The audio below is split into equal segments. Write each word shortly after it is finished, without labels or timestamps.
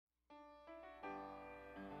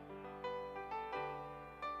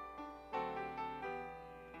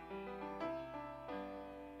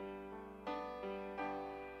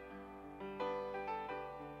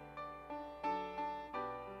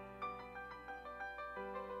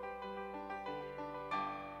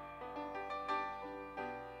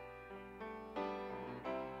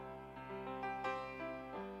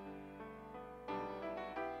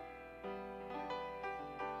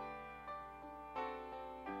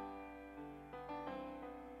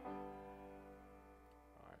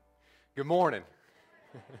Good morning.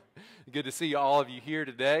 Good to see all of you here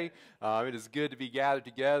today. It is good to be gathered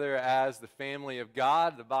together as the family of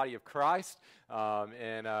God, the body of Christ,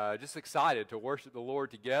 and just excited to worship the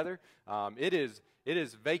Lord together. It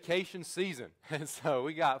is vacation season, and so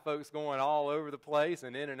we got folks going all over the place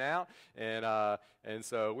and in and out, and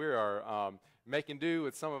so we are making do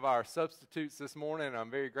with some of our substitutes this morning.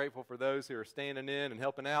 I'm very grateful for those who are standing in and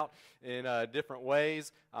helping out in different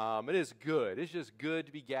ways. It is good. It's just good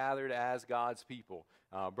to be gathered as God's people,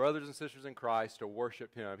 brothers and sisters in Christ, to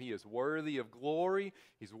worship Him. He is worthy of glory.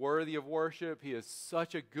 He's worthy of worship. He is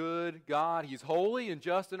such a good God. He's holy and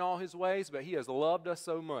just in all His ways, but He has loved us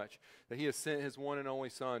so much that He has sent His one and only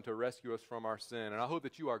Son to rescue us from our sin. And I hope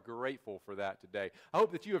that you are grateful for that today. I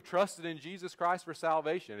hope that you have trusted in Jesus Christ for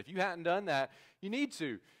salvation. If you hadn't done that, you need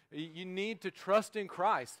to. You need to trust in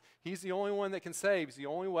Christ. He's the only one that can save. He's the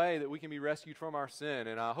only way that we can be rescued from our sin.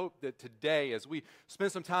 And I hope that today, as we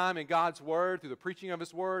spend some time in God's Word, through the preaching of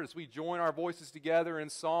His Word, as we join our voices together in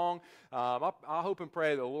song, I hope and pray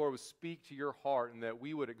that the Lord would speak to your heart and that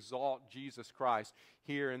we would exalt Jesus Christ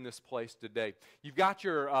here in this place today. You've got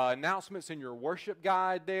your announcements in your worship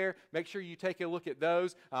guide there. Make sure you take a look at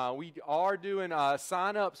those. We are doing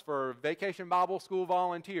sign-ups for Vacation Bible School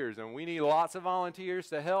volunteers, and we need lots of volunteers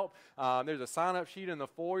to help. There's a sign-up sheet in the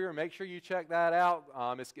foyer. Make sure you check that out.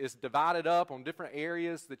 It's divided up on different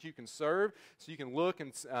areas that you can serve, so you can look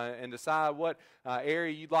and decide what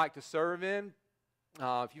area you'd like to serve in.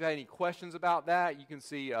 If you have any questions about that, you can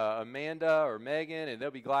see Amanda or Megan, and they'll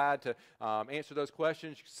be glad to answer those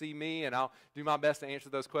questions. You can see me, and I'll do my best to answer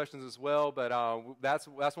those questions as well. But that's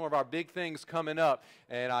one of our big things coming up,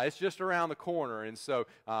 and it's just around the corner. And so,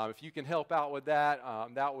 if you can help out with that,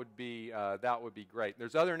 that would be great.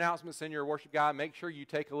 There's other announcements in your worship guide. Make sure you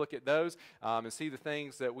take a look at those and see the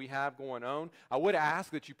things that we have going on. I would ask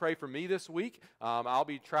that you pray for me this week. I'll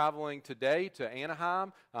be traveling today to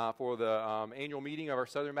Anaheim for the annual meeting of our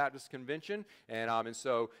Southern Baptist Convention, and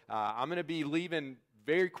so I'm going to be leaving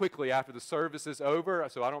very quickly after the service is over,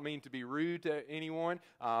 so I don't mean to be rude to anyone,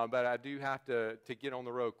 but I do have to get on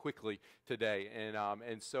the road quickly today,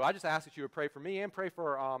 and so I just ask that you would pray for me and pray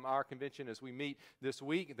for our convention as we meet this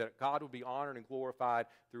week, that God will be honored and glorified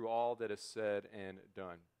through all that is said and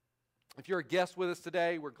done. If you're a guest with us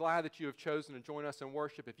today, we're glad that you have chosen to join us in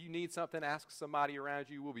worship. If you need something, ask somebody around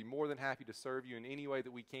you. We'll be more than happy to serve you in any way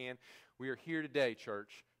that we can. We are here today,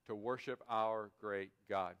 church, to worship our great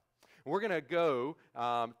God. We're going to go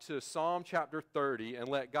to Psalm chapter 30 and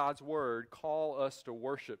let God's Word call us to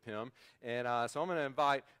worship Him. And so I'm going to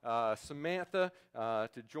invite Samantha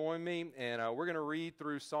to join me, and we're going to read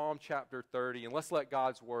through Psalm chapter 30, and let's let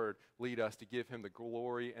God's Word lead us to give Him the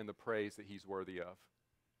glory and the praise that He's worthy of.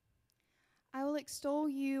 I will extol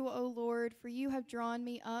you, O Lord, for you have drawn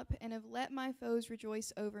me up and have let my foes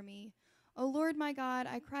rejoice over me. O Lord my God,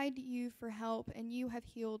 I cried to you for help, and you have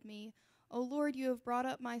healed me. O Lord, you have brought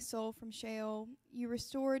up my soul from Sheol. You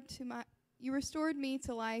restored me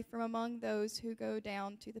to life from among those who go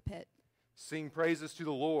down to the pit. Sing praises to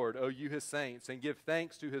the Lord, O you His saints, and give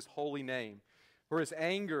thanks to His holy name. For His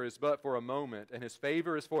anger is but for a moment, and His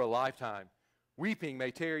favor is for a lifetime. Weeping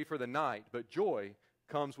may tarry for the night, but joy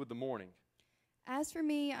comes with the morning. As for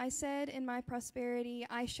me, I said in my prosperity,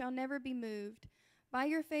 I shall never be moved. By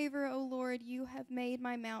your favor, O Lord, you have made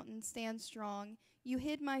my mountain stand strong. You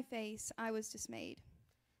hid my face, I was dismayed.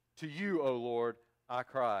 To you, O Lord, I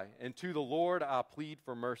cry, and to the Lord I plead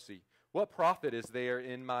for mercy. What profit is there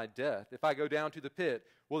in my death? If I go down to the pit,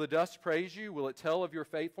 will the dust praise you? Will it tell of your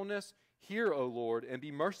faithfulness? Hear, O Lord, and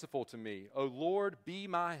be merciful to me. O Lord, be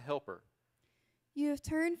my helper. You have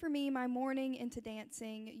turned for me my mourning into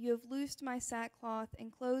dancing. You have loosed my sackcloth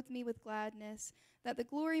and clothed me with gladness, that the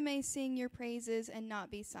glory may sing your praises and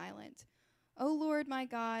not be silent. O Lord my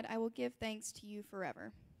God, I will give thanks to you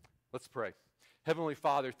forever. Let's pray. Heavenly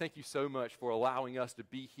Father, thank you so much for allowing us to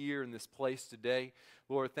be here in this place today.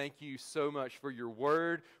 Lord, thank you so much for your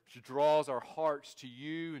word, which draws our hearts to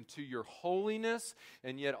you and to your holiness,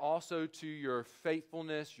 and yet also to your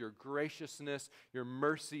faithfulness, your graciousness, your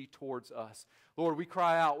mercy towards us. Lord, we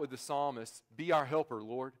cry out with the psalmist, be our helper,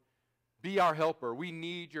 Lord. Be our helper. We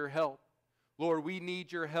need your help. Lord, we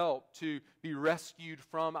need your help to be rescued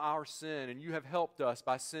from our sin, and you have helped us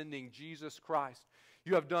by sending Jesus Christ.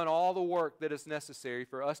 You have done all the work that is necessary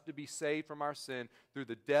for us to be saved from our sin through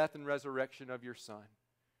the death and resurrection of your Son.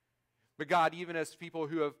 But God, even as people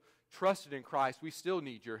who have trusted in Christ, we still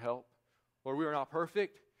need your help. Lord, we are not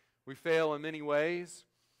perfect. We fail in many ways.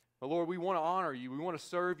 But Lord, we want to honor you. We want to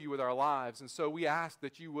serve you with our lives. And so we ask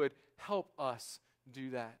that you would help us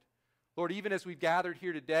do that. Lord, even as we've gathered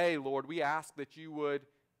here today, Lord, we ask that you would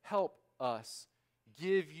help us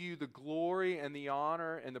give you the glory and the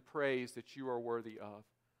honor and the praise that you are worthy of.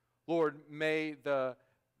 Lord, may the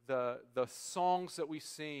songs that we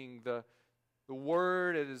sing, the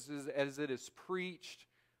word as it is preached,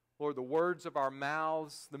 Lord, the words of our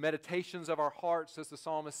mouths, the meditations of our hearts, as the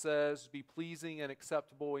psalmist says, be pleasing and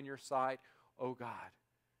acceptable in your sight, O God.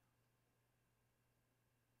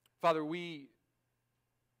 Father, we're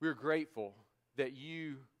grateful that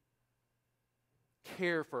you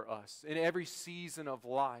care for us in every season of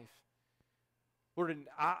life. Lord,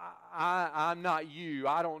 I'm not you.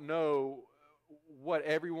 I don't know what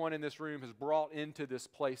everyone in this room has brought into this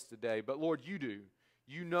place today, but Lord, you do.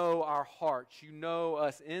 You know our hearts. You know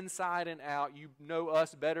us inside and out. You know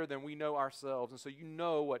us better than we know ourselves. And so you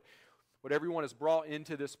know what everyone has brought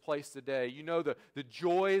into this place today. You know the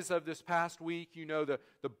joys of this past week. You know the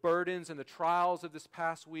burdens and the trials of this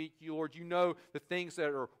past week. Lord, you know the things that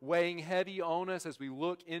are weighing heavy on us as we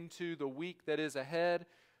look into the week that is ahead.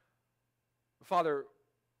 Father,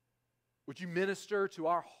 would you minister to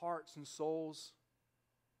our hearts and souls?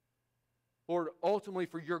 Lord, ultimately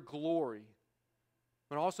for your glory,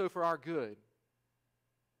 but also for our good.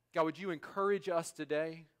 God, would you encourage us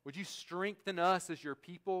today? Would you strengthen us as your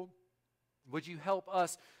people? Would you help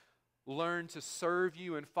us learn to serve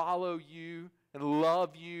you and follow you and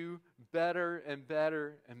love you better and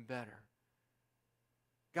better and better?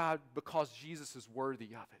 God, because Jesus is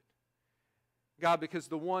worthy of it. God, because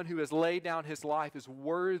the one who has laid down his life is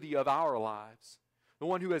worthy of our lives. The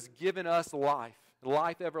one who has given us life,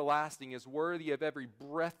 life everlasting, is worthy of every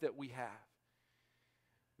breath that we have.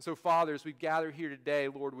 And so, Father, as we've gathered here today,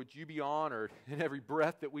 Lord, would you be honored in every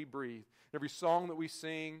breath that we breathe, every song that we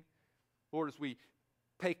sing. Lord, as we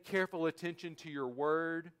pay careful attention to your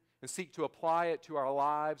word and seek to apply it to our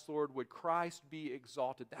lives, Lord, would Christ be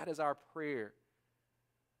exalted? That is our prayer.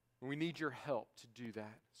 And we need your help to do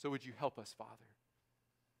that. So would you help us, Father?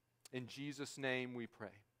 In Jesus' name we pray.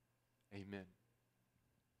 Amen.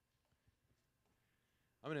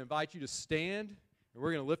 I'm going to invite you to stand, and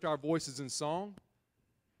we're going to lift our voices in song.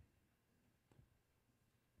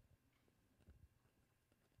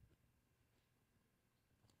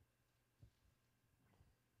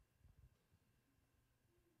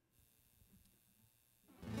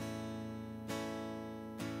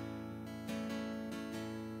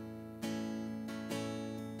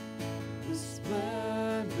 The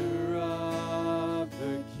splendor of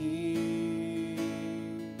the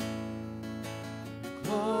King,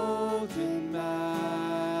 clothed in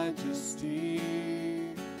majesty,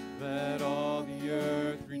 let all the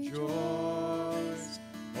earth rejoice,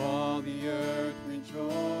 all the earth rejoice.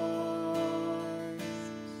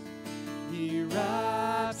 He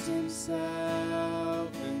wraps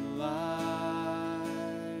himself in light,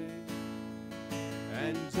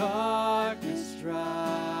 and darkness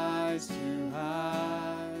tries to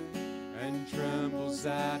hide, and trembles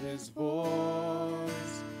at his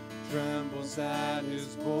voice, trembles at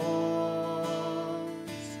his voice.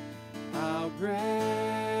 How great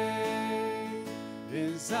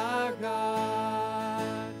is our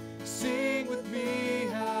God? Sing with me,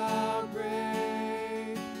 how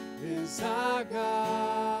great is our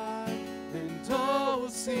God? And all will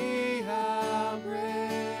see how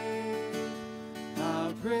great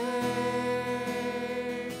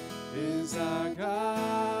is our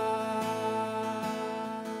God.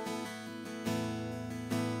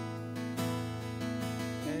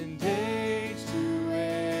 And age to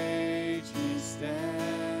age he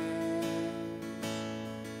stands,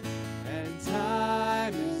 and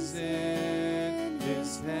time is in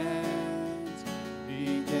his hands,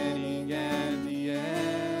 beginning and the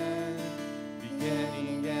end,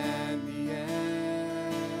 beginning and the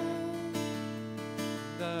end.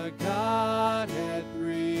 The Godhead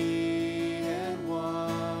three and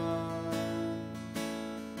one,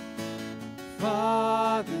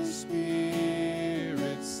 Father,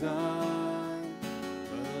 Spirit, Son,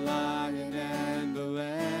 the Lion and the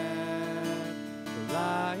Lamb, the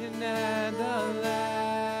Lion and the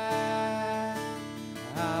Lamb.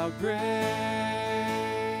 How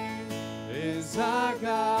great is our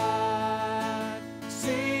God?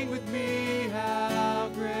 Sing with me,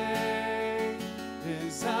 how great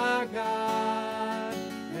is our God,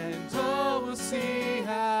 and all will see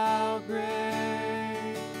how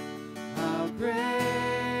great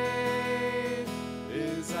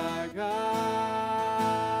is our God.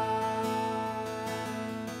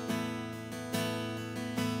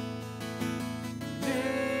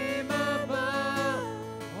 Name above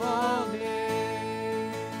all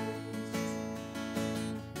names,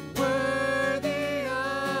 worthy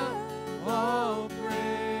of all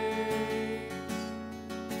praise.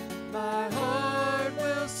 My heart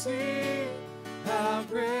will sing how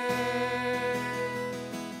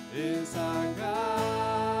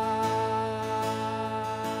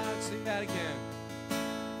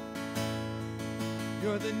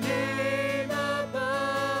the name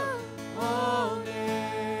above all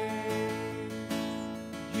names.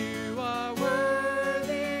 You are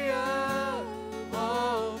worthy of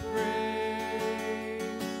all praise,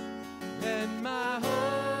 and my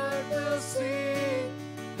heart will sing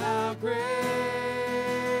how great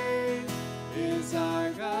is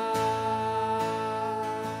our God.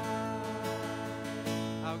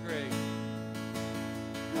 How great,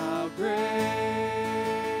 how great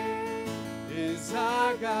is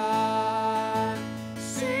our God.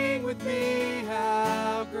 Sing with me,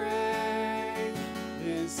 how great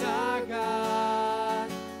is our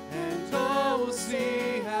God, and all will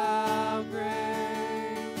see how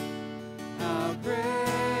great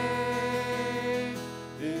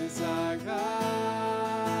is our God.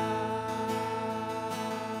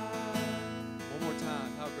 One more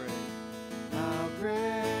time, how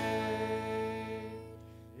great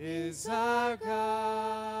is our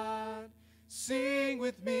God. Sing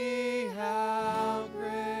with me, how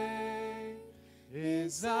great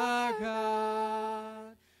is our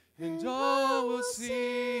God, and all will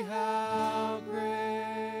see how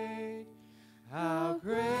great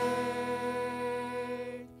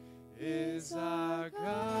is our God.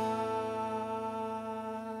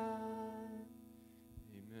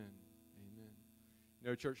 Amen. Amen. You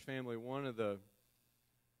know, church family, one of the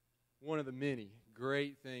many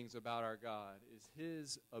great things about our God is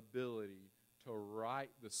His ability to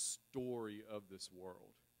write the story of this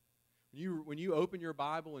world. When you open your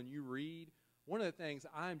Bible and you read, one of the things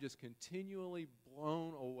I'm just continually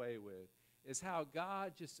blown away with is how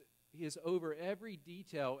God He is over every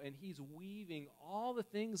detail, and He's weaving all the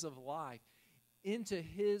things of life into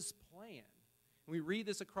His plan. And we read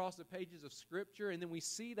this across the pages of Scripture, and then we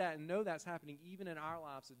see that and know that's happening even in our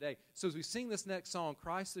lives today. So as we sing this next song,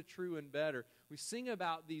 Christ the True and Better, we sing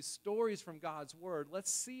about these stories from God's Word.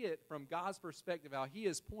 Let's see it from God's perspective, how He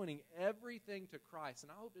is pointing everything to Christ.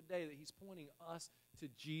 And I hope today that He's pointing us to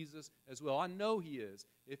Jesus as well. I know He is,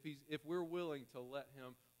 if we're willing to let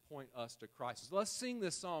Him point us to Christ. So let's sing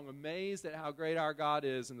this song, amazed at how great our God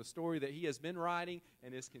is and the story that He has been writing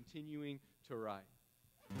and is continuing to write.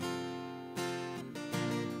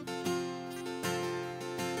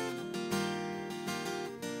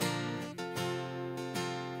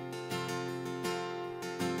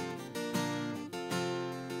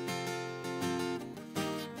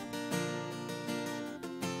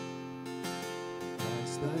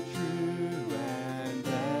 The true and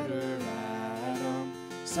better Adam,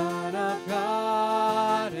 Son of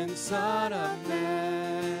God and Son of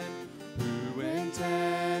Man, who when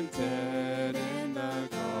tempted in the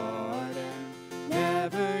garden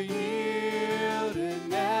never yielded,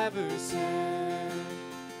 never sinned.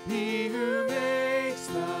 He who makes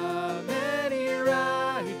the many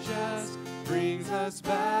righteous brings us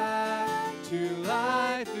back to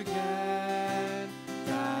life again.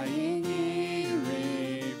 Dying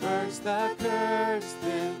the curse,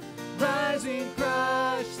 then rising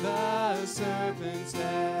crush the serpent's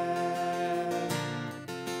head.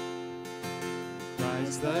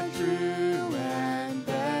 Christ the true and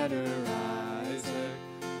better Isaac,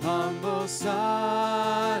 humble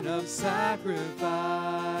son of sacrifice,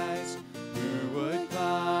 who would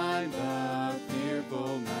climb the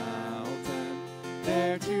fearful mountain,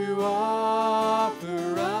 there to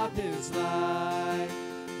offer up his life,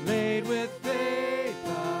 laid with faith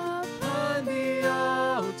upon the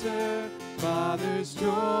altar, Father's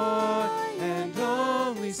joy and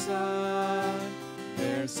only Son,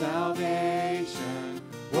 their salvation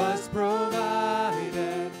was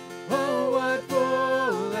provided. Oh, what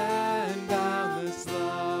full and boundless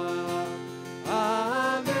love.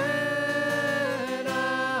 Amen,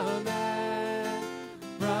 amen,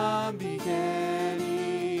 from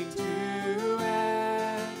beginning to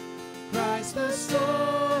end, Christ the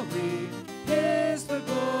story is the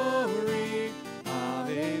glory.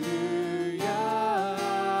 Hallelujah,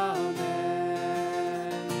 amen.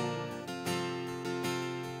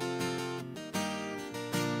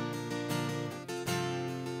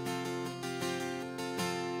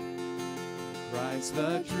 Christ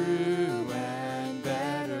the true and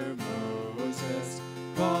better Moses,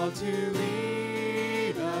 called to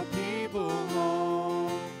lead a people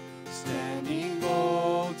home, standing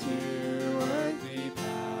bold to earthly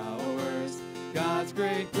powers, God's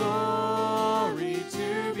great glory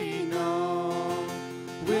to be known.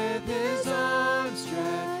 With his arms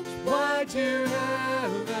stretched wide to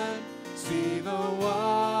heaven, see the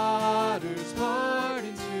waters part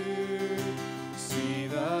in two, see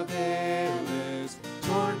the veil is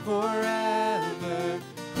torn forever,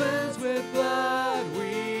 cleansed with blood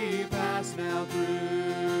we pass now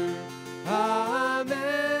through. Amen,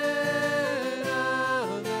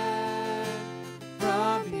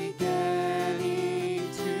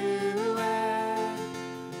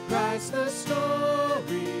 Christ the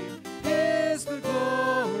story, His the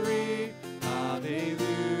glory.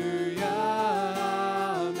 Hallelujah,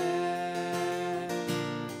 amen.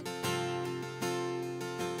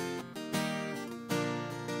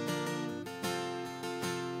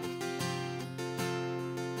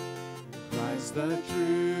 Christ the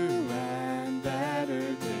true and better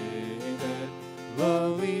David,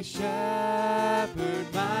 lowly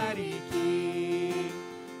shepherd, mighty King,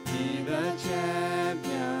 He the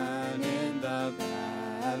champion in the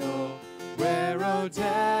battle, where, O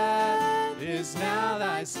death, is now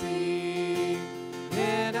thy sting.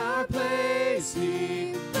 In our place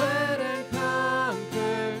He bled and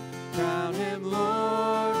conquered, crown Him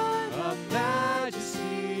Lord of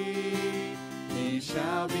majesty. He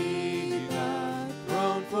shall be the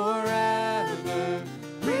throne forever,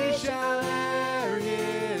 we shall heir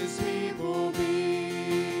His people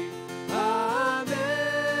be. Amen,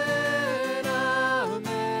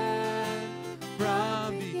 amen,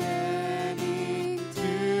 from beginning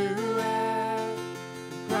to end.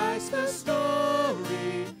 Christ the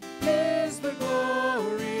story, His the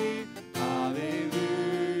glory.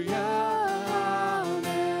 Hallelujah,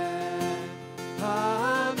 amen.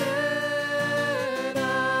 Amen,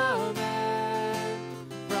 amen,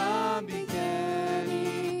 from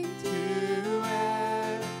beginning to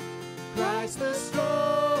end. Christ the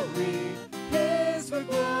story, His the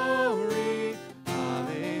glory.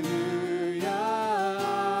 Hallelujah,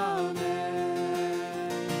 amen.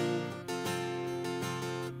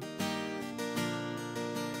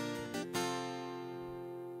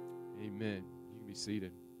 Amen. You can be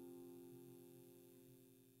seated.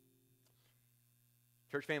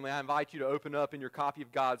 Church family, I invite you to open up in your copy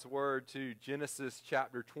of God's Word to Genesis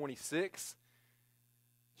chapter 26.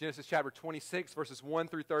 Genesis chapter 26, verses 1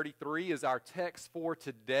 through 33 is our text for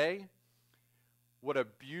today. What a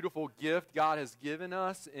beautiful gift God has given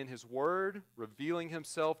us in His Word, revealing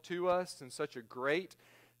Himself to us in such a great,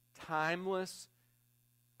 timeless,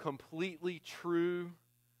 completely true,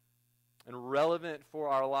 and relevant for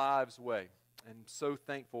our lives way. And I'm so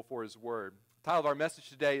thankful for His Word. The title of our message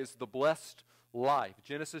today is The Blessed Life.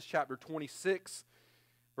 Genesis chapter 26,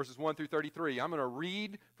 verses 1 through 33. I'm going to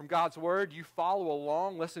read from God's Word. You follow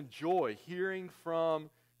along. Let's enjoy hearing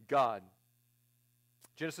from God.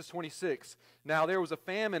 Genesis 26. Now there was a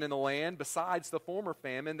famine in the land besides the former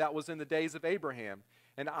famine that was in the days of Abraham.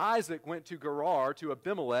 And Isaac went to Gerar to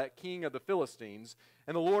Abimelech, king of the Philistines.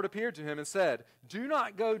 And the Lord appeared to him and said, Do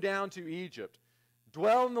not go down to Egypt.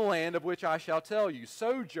 Dwell in the land of which I shall tell you.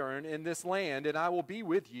 Sojourn in this land, and I will be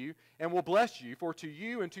with you, and will bless you. For to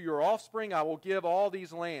you and to your offspring I will give all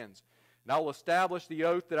these lands. And I will establish the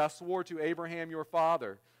oath that I swore to Abraham your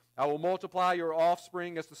father. I will multiply your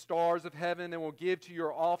offspring as the stars of heaven, and will give to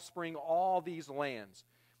your offspring all these lands.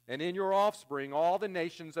 And in your offspring all the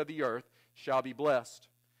nations of the earth shall be blessed.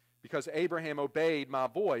 Because Abraham obeyed my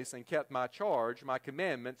voice and kept my charge, my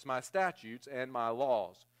commandments, my statutes, and my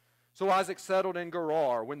laws. So Isaac settled in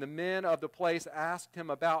Gerar. When the men of the place asked him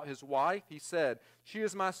about his wife, he said, She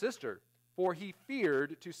is my sister. For he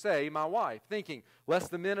feared to say my wife, thinking,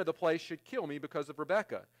 lest the men of the place should kill me because of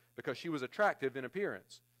Rebekah, because she was attractive in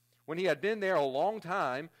appearance. When he had been there a long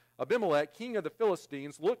time, Abimelech, king of the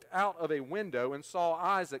Philistines, looked out of a window and saw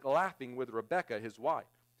Isaac laughing with Rebekah, his wife.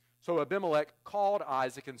 So Abimelech called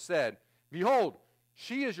Isaac and said, Behold,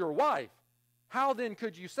 she is your wife. How then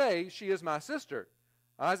could you say, She is my sister?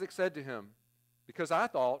 Isaac said to him, Because I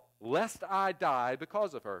thought, lest I die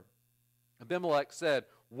because of her. Abimelech said,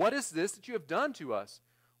 What is this that you have done to us?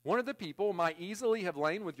 One of the people might easily have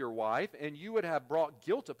lain with your wife, and you would have brought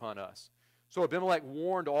guilt upon us. So Abimelech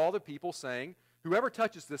warned all the people, saying, Whoever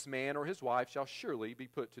touches this man or his wife shall surely be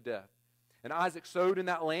put to death. And Isaac sowed in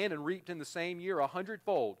that land and reaped in the same year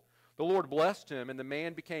 100-fold. The Lord blessed him, and the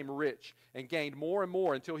man became rich and gained more and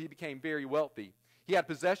more until he became very wealthy. He had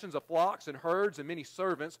possessions of flocks and herds and many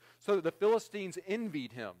servants, so that the Philistines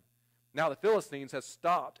envied him. Now the Philistines had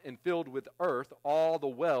stopped and filled with earth all the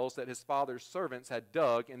wells that his father's servants had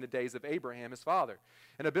dug in the days of Abraham his father.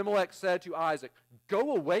 And Abimelech said to Isaac,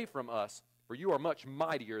 Go away from us, for you are much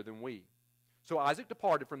mightier than we. So Isaac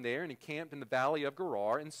departed from there and encamped in the valley of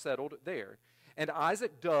Gerar and settled there. And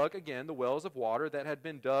Isaac dug again the wells of water that had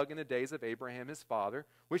been dug in the days of Abraham his father,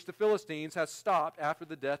 which the Philistines had stopped after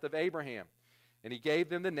the death of Abraham. And he gave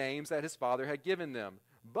them the names that his father had given them.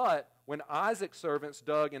 But when Isaac's servants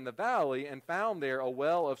dug in the valley and found there a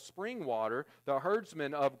well of spring water, the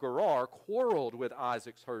herdsmen of Gerar quarreled with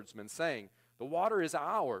Isaac's herdsmen, saying, The water is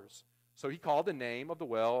ours. So he called the name of the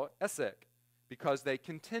well Esek, because they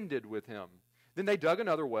contended with him. Then they dug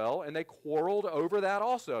another well, and they quarreled over that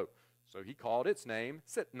also. So he called its name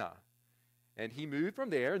Sitnah. And he moved from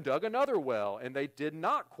there and dug another well, and they did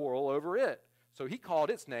not quarrel over it. So he called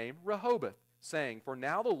its name Rehoboth, saying, For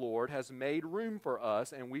now the Lord has made room for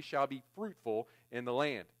us, and we shall be fruitful in the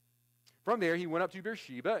land. From there he went up to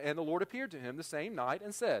Beersheba, and the Lord appeared to him the same night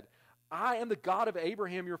and said, I am the God of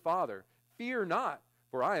Abraham your father. Fear not,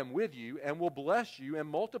 for I am with you, and will bless you, and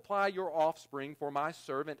multiply your offspring for my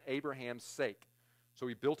servant Abraham's sake. So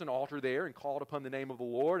he built an altar there, and called upon the name of the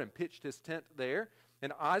Lord, and pitched his tent there.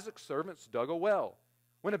 And Isaac's servants dug a well.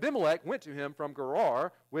 When Abimelech went to him from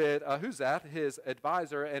Gerar with Ahuzath, his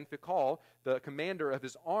advisor, and Phicol, the commander of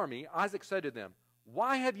his army, Isaac said to them,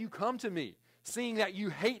 Why have you come to me, seeing that you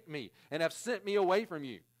hate me, and have sent me away from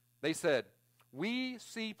you? They said, We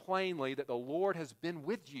see plainly that the Lord has been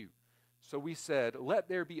with you. So we said, Let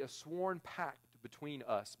there be a sworn pact between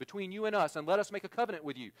us, between you and us, and let us make a covenant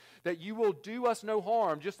with you, that you will do us no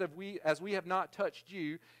harm, just as we have not touched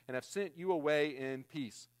you, and have sent you away in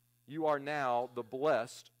peace. You are now the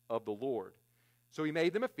blessed of the Lord. So he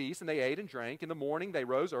made them a feast, and they ate and drank. In the morning they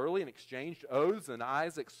rose early and exchanged oaths, and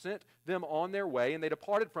Isaac sent them on their way, and they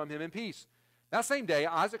departed from him in peace. That same day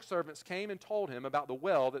Isaac's servants came and told him about the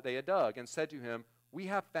well that they had dug, and said to him, We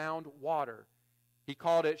have found water. He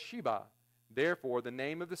called it Sheba. Therefore, the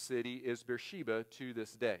name of the city is Beersheba to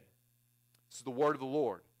this day. This is the word of the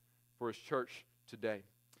Lord for his church today.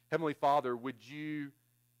 Heavenly Father, would you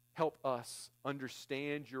help us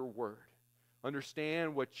understand your word,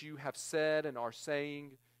 understand what you have said and are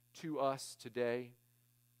saying to us today.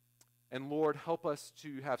 And Lord, help us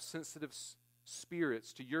to have sensitive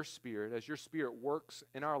spirits to your Spirit as your Spirit works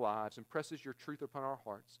in our lives and presses your truth upon our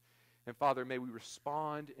hearts. And Father, may we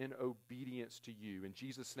respond in obedience to you. In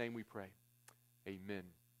Jesus' name we pray. Amen.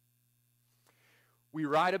 We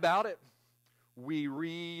write about it. We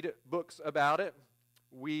read books about it.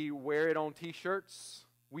 We wear it on t-shirts.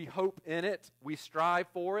 We hope in it. We strive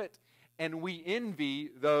for it. And we envy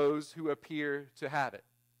those who appear to have it.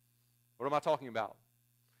 What am I talking about?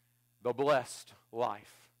 The blessed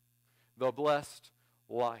life. The blessed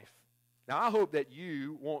life. Now, I hope that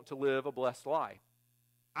you want to live a blessed life.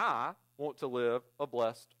 I want to live a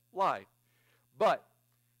blessed life. But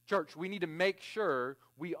church, we need to make sure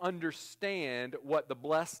we understand what the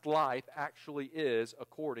blessed life actually is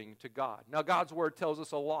according to God. Now, God's Word tells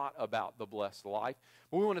us a lot about the blessed life,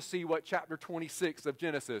 but we want to see what chapter 26 of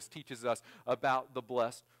Genesis teaches us about the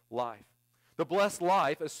blessed life. The blessed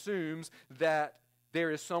life assumes that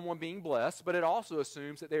there is someone being blessed, but it also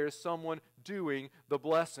assumes that there is someone doing the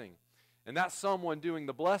blessing. And that someone doing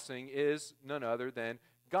the blessing is none other than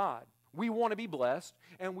God. We want to be blessed,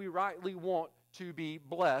 and we rightly want to be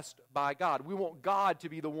blessed by God. We want God to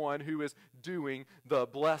be the one who is doing the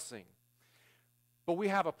blessing. But we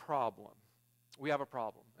have a problem. We have a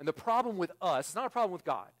problem. And the problem with us, it's not a problem with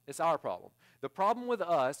God, it's our problem. The problem with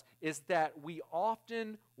us is that we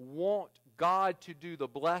often want God to do the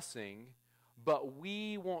blessing, but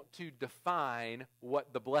we want to define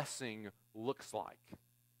what the blessing looks like.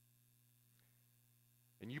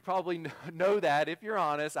 And you probably know that if you're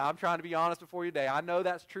honest. I'm trying to be honest before you today. I know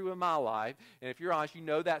that's true in my life. And if you're honest, you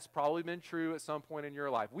know that's probably been true at some point in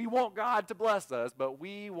your life. We want God to bless us, but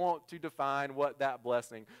we want to define what that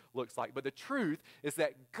blessing looks like. But the truth is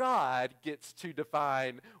that God gets to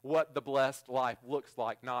define what the blessed life looks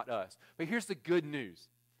like, not us. But here's the good news.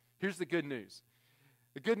 Here's the good news.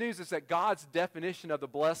 The good news is that God's definition of the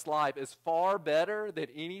blessed life is far better than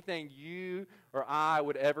anything you or I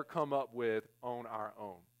would ever come up with on our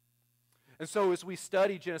own. And so as we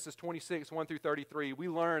study Genesis 26, 1 through 33, we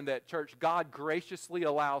learn that, church, God graciously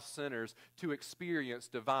allows sinners to experience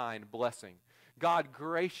divine blessing. God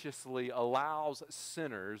graciously allows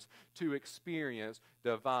sinners to experience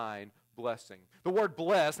divine blessing. The word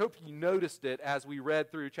blessed, I hope you noticed it as we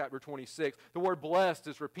read through chapter 26. The word blessed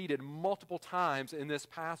is repeated multiple times in this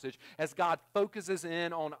passage as God focuses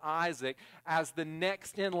in on Isaac as the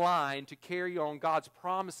next in line to carry on God's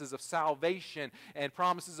promises of salvation and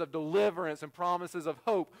promises of deliverance and promises of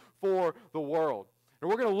hope for the world. And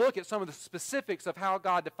we're going to look at some of the specifics of how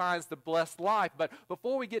God defines the blessed life. But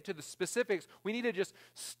before we get to the specifics, we need to just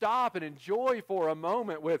stop and enjoy for a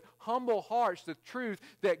moment with humble hearts the truth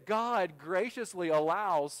that God graciously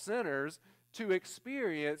allows sinners to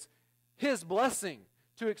experience His blessing,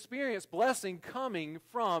 to experience blessing coming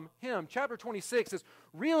from Him. Chapter 26 is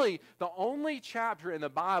really the only chapter in the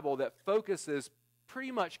Bible that focuses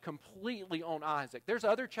pretty much completely on Isaac. There's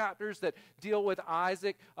other chapters that deal with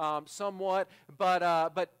Isaac somewhat,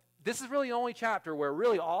 but this is really the only chapter where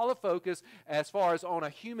really all the focus, as far as on a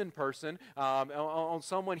human person, on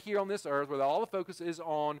someone here on this earth, where all the focus is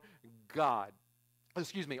on God.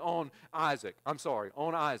 On Isaac. I'm sorry,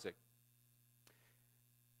 on Isaac.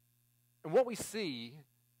 And what we see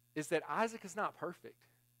is that Isaac is not perfect.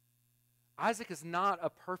 Isaac is not a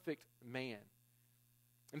perfect man.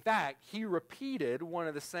 In fact, he repeated one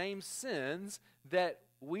of the same sins that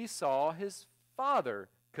we saw his father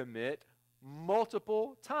commit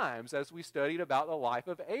multiple times as we studied about the life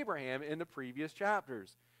of Abraham in the previous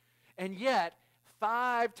chapters. And yet,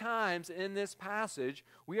 5 times in this passage,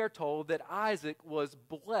 we are told that Isaac was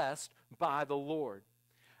blessed by the Lord.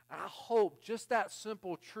 I hope just that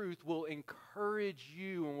simple truth will encourage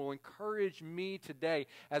you and will encourage me today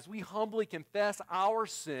as we humbly confess our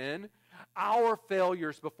sin, our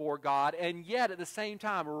failures before God, and yet at the same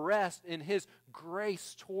time rest in His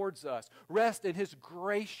grace towards us, rest in His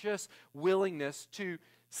gracious willingness to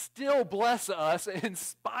still bless us in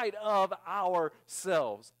spite of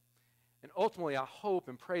ourselves. And ultimately, I hope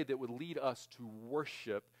and pray that it would lead us to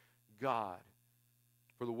worship God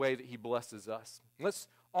for the way that He blesses us. Let's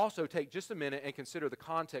also take just a minute and consider the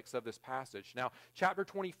context of this passage. Now, chapter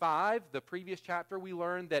 25, the previous chapter, we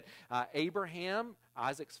learned that Abraham,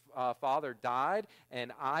 Isaac's father, died,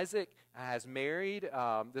 and Isaac has married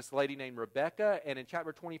this lady named Rebekah, and in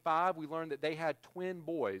chapter 25, we learned that they had twin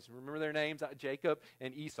boys. Remember their names? Jacob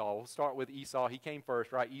and Esau. We'll start with Esau. He came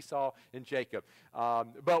first, right? Esau and Jacob.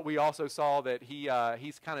 But we also saw that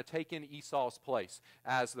he's kind of taken Esau's place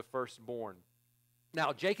as the firstborn.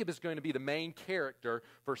 Now, Jacob is going to be the main character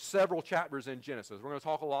for several chapters in Genesis. We're going to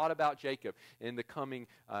talk a lot about Jacob in the coming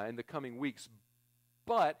weeks.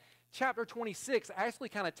 But chapter 26 actually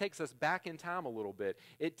kind of takes us back in time a little bit.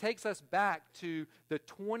 It takes us back to the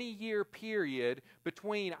 20-year period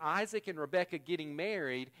between Isaac and Rebekah getting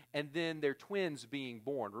married and then their twins being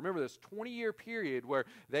born. Remember this 20-year period where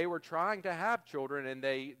they were trying to have children and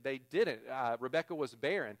they didn't. Rebekah was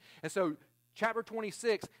barren. And so chapter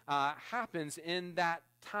 26 happens in that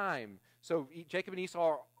time. So Jacob and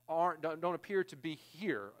Esau don't appear to be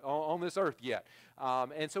here on this earth yet.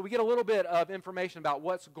 And so we get a little bit of information about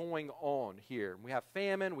what's going on here. We have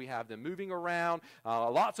famine. We have them moving around.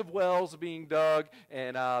 Lots of wells being dug.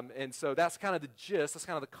 And so that's kind of the gist. That's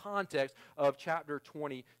kind of the context of chapter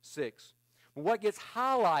 26. What gets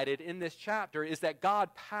highlighted in this chapter is that God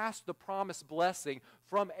passed the promised blessing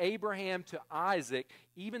from Abraham to Isaac,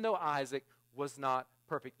 even though Isaac was not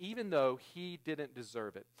perfect, even though he didn't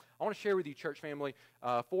deserve it. I want to share with you, church family,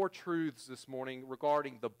 4 truths this morning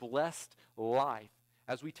regarding the blessed life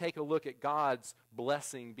as we take a look at God's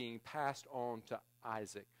blessing being passed on to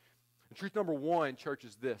Isaac. And truth number 1, church,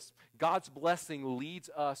 is this. God's blessing leads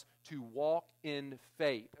us to walk in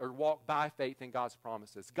faith, or walk by faith in God's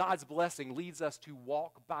promises. God's blessing leads us to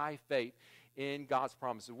walk by faith in God's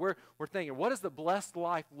promises. We're thinking, what does the blessed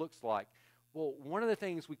life looks like? Well, one of the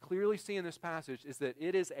things we clearly see in this passage is that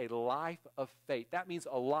it is a life of faith. That means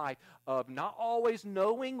a life of not always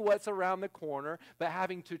knowing what's around the corner, but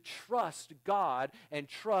having to trust God and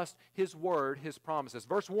trust His word, His promises.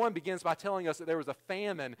 Verse 1 begins by telling us that there was a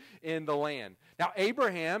famine in the land. Now,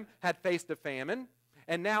 Abraham had faced a famine,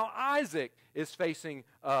 and now Isaac is facing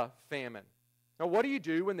a famine. Now, what do you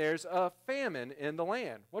do when there's a famine in the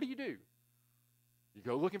land? What do? You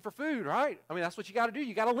go looking for food, right? I mean, that's what you got to do.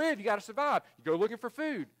 You got to live. You got to survive. You go looking for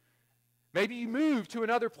food. Maybe you move to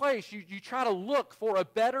another place. You try to look for a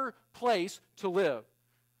better place to live.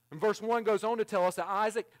 And verse 1 goes on to tell us that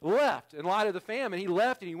Isaac left. In light of the famine, he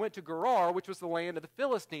left and he went to Gerar, which was the land of the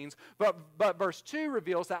Philistines. But verse 2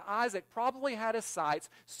 reveals that Isaac probably had his sights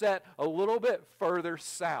set a little bit further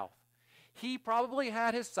south. He probably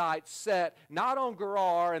had his sights set not on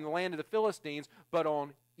Gerar and the land of the Philistines, but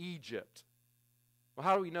on Egypt. Well,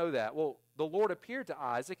 how do we know that? Well, the Lord appeared to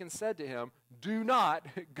Isaac and said to him, "Do not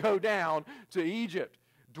go down to Egypt.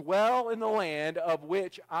 Dwell in the land of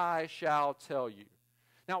which I shall tell you."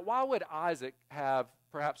 Now, why would Isaac have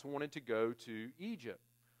perhaps wanted to go to Egypt?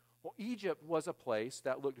 Well, Egypt was a place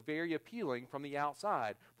that looked very appealing from the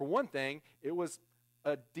outside. For one thing, it was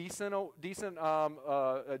a decent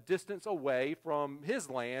distance away from his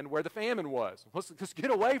land where the famine was. Let's get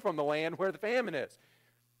away from the land where the famine is.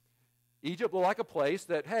 Egypt looked like a place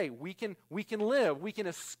that, hey, we can live. We can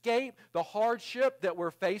escape the hardship that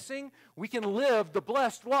we're facing. We can live the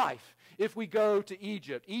blessed life if we go to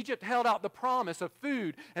Egypt. Egypt held out the promise of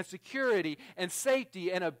food and security and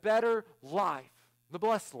safety and a better life, the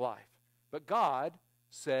blessed life. But God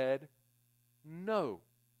said no.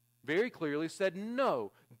 Very clearly said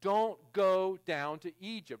no. Don't go down to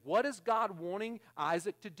Egypt. What is God wanting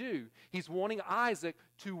Isaac to do? He's wanting Isaac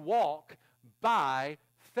to walk by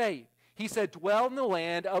faith. He said, "Dwell in the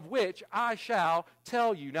land of which I shall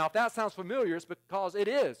tell you." Now, if that sounds familiar, it's because it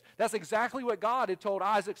is. That's exactly what God had told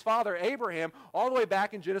Isaac's father, Abraham, all the way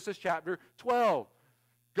back in Genesis chapter 12.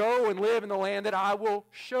 Go and live in the land that I will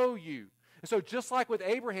show you. And so just like with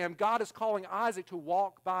Abraham, God is calling Isaac to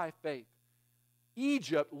walk by faith.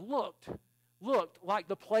 Egypt looked like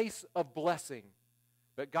the place of blessing.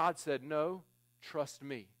 But God said, no, trust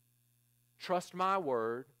me. Trust my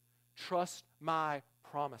word. Trust my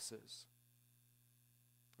promises.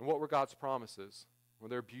 And what were God's promises? Well,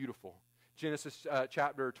 they're beautiful. Genesis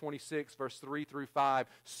chapter 26, verse 3 through 5.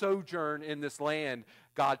 Sojourn in this land,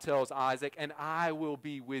 God tells Isaac, and I will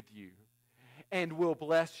be with you and will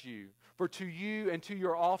bless you. For to you and to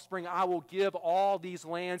your offspring I will give all these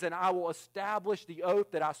lands, and I will establish the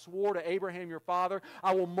oath that I swore to Abraham your father.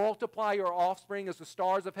 I will multiply your offspring as the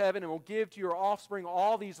stars of heaven, and will give to your offspring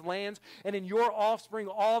all these lands. And in your offspring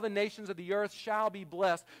all the nations of the earth shall be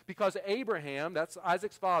blessed, because Abraham, that's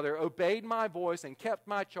Isaac's father, obeyed my voice and kept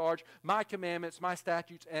my charge, my commandments, my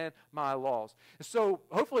statutes, and my laws. And so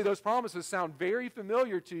hopefully those promises sound very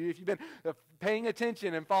familiar to you if you've been paying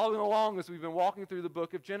attention and following along as we've been walking through the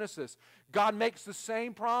book of Genesis. God makes the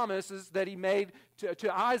same promises that he made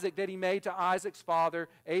to Isaac that he made to Isaac's father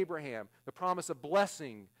Abraham. The promise of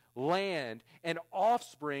blessing, land, and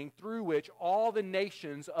offspring through which all the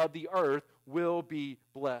nations of the earth will be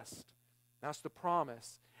blessed. That's the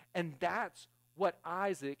promise. And that's what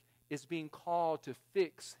Isaac is being called to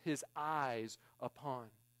fix his eyes upon.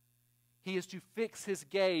 He is to fix his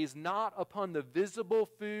gaze not upon the visible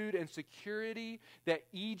food and security that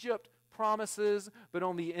Egypt promises, but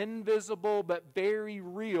on the invisible but very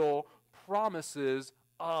real promises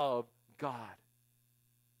of God.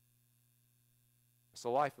 It's a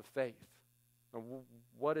life of faith. Now,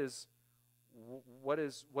 what is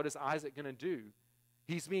Isaac going to do?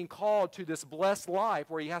 He's being called to this blessed life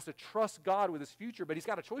where he has to trust God with his future, but he's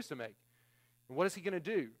got a choice to make. And what is he going to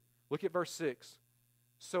do? Look at verse 6.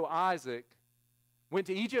 So Isaac went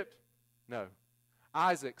to Egypt? No.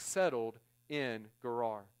 Isaac settled in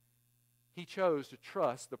Gerar. He chose to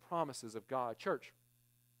trust the promises of God. Church,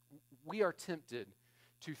 we are tempted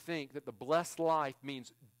to think that the blessed life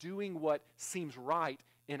means doing what seems right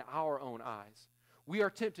in our own eyes. We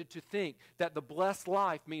are tempted to think that the blessed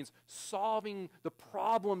life means solving the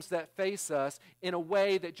problems that face us in a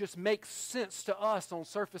way that just makes sense to us on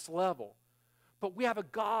surface level. But we have a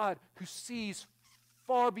God who sees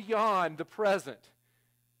far beyond the present.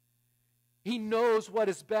 He knows what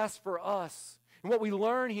is best for us. And what we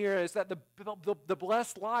learn here is that the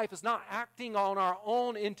blessed life is not acting on our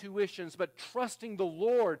own intuitions, but trusting the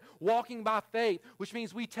Lord, walking by faith, which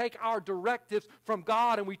means we take our directives from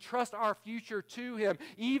God and we trust our future to Him,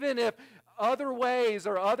 even if other ways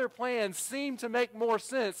or other plans seem to make more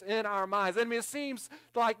sense in our minds. I mean, it seems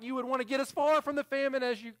like you would want to get as far from the famine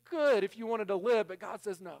as you could if you wanted to live, but God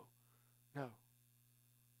says no, no.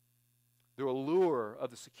 The allure of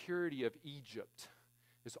the security of Egypt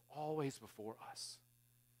is always before us.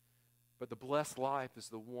 But the blessed life is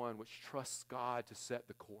the one which trusts God to set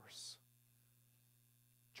the course.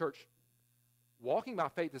 Church, walking by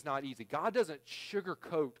faith is not easy. God doesn't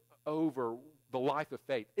sugarcoat over the life of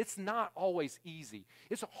faith. It's not always easy.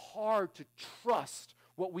 It's hard to trust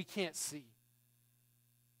what we can't see.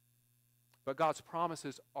 But God's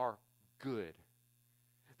promises are good.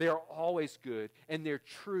 They are always good, and they're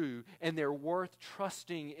true, and they're worth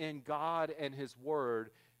trusting in God and His Word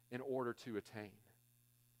in order to attain.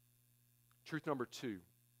 Truth number 2.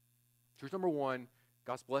 Truth number 1,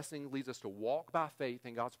 God's blessing leads us to walk by faith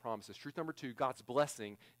in God's promises. Truth number 2, God's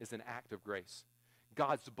blessing is an act of grace.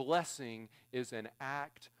 God's blessing is an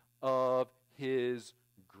act of His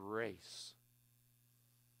grace.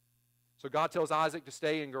 So God tells Isaac to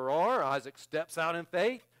stay in Gerar. Isaac steps out in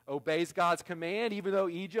faith, obeys God's command, even though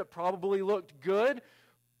Egypt probably looked good.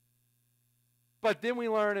 But then we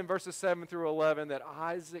learn in verses 7 through 11 that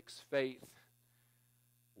Isaac's faith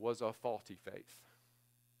was a faulty faith.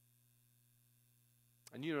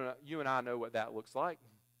 And you and I know what that looks like.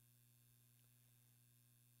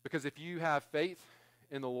 Because if you have faith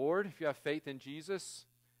in the Lord, if you have faith in Jesus,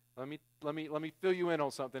 let me fill you in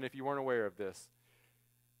on something if you weren't aware of this.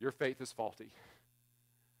 Your faith is faulty.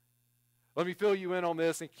 Let me fill you in on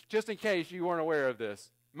this, and just in case you weren't aware of this.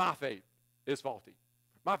 My faith is faulty.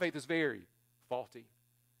 My faith is very faulty.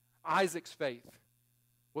 Isaac's faith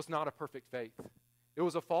was not a perfect faith. It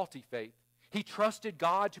was a faulty faith. He trusted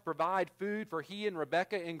God to provide food for he and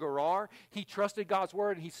Rebekah in Gerar. He trusted God's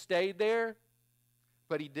word, and he stayed there.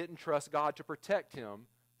 But he didn't trust God to protect him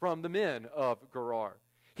from the men of Gerar.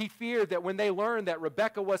 He feared that when they learned that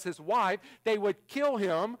Rebekah was his wife, they would kill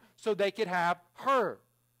him so they could have her.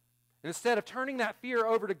 And instead of turning that fear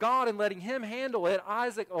over to God and letting Him handle it,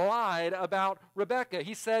 Isaac lied about Rebekah.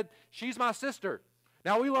 He said, "She's my sister.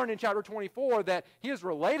 Now, we learn in chapter 24 that he is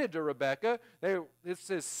related to Rebekah. It's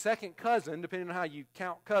his second cousin, depending on how you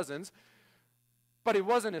count cousins. But he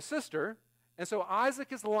wasn't his sister. And so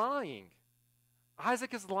Isaac is lying.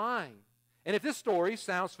 Isaac is lying. And if this story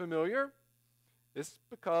sounds familiar, it's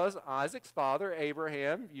because Isaac's father,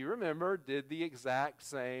 Abraham, you remember, did the exact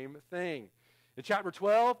same thing. In chapter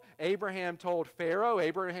 12, Abraham told Pharaoh,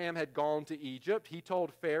 Abraham had gone to Egypt. He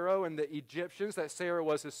told Pharaoh and the Egyptians that Sarah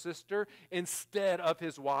was his sister instead of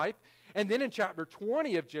his wife. And then in chapter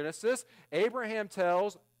 20 of Genesis, Abraham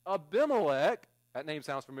tells Abimelech, that name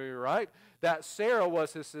sounds familiar, right? That Sarah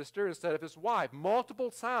was his sister instead of his wife. Multiple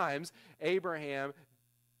times, Abraham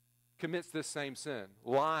commits this same sin,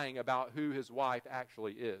 lying about who his wife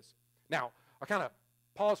actually is. Now, I'll kind of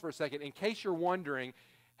pause for a second. In case you're wondering,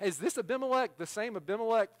 is this Abimelech the same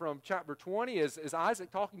Abimelech from chapter 20? Is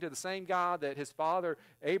Isaac talking to the same guy that his father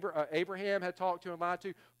Abraham had talked to and lied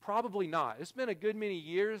to? Probably not. It's been a good many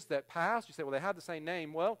years that passed. You say, well, they have the same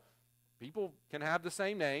name. Well, people can have the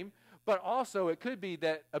same name. But also, it could be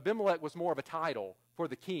that Abimelech was more of a title for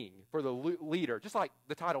the king, for the leader. Just like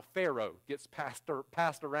the title Pharaoh gets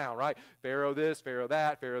passed around, right? Pharaoh this, Pharaoh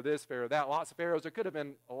that, Pharaoh this, Pharaoh that. Lots of pharaohs. There could have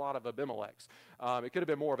been a lot of Abimelechs. It could have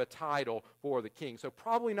been more of a title for the king. So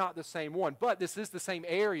probably not the same one, but this is the same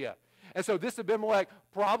area. And so this Abimelech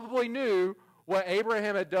probably knew what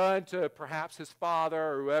Abraham had done to perhaps his father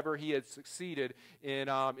or whoever he had succeeded in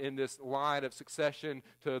this line of succession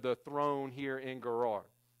to the throne here in Gerar.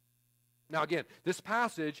 Now again, this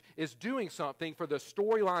passage is doing something for the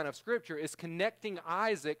storyline of Scripture. It's connecting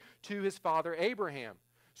Isaac to his father Abraham.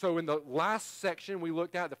 So in the last section we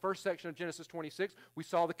looked at, the first section of Genesis 26, we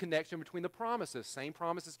saw the connection between the promises. Same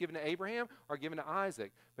promises given to Abraham are given to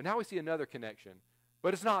Isaac. But now we see another connection.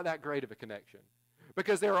 But it's not that great of a connection,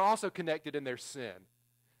 because they are also connected in their sin.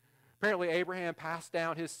 Apparently Abraham passed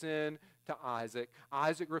down his sin to Isaac.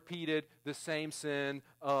 Isaac repeated the same sin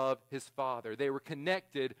of his father. They were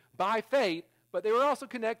connected by faith, but they were also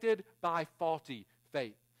connected by faulty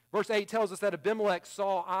faith. Verse 8 tells us that Abimelech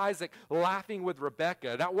saw Isaac laughing with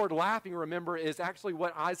Rebekah. That word laughing, remember, is actually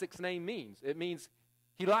what Isaac's name means. It means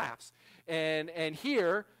he laughs. And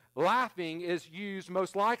here, laughing is used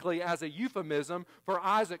most likely as a euphemism for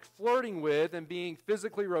Isaac flirting with and being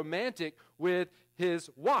physically romantic with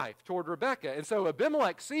his wife toward Rebekah. And so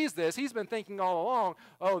Abimelech sees this. He's been thinking all along,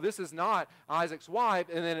 oh, this is not Isaac's wife.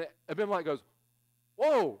 And then Abimelech goes,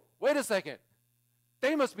 whoa, wait a second.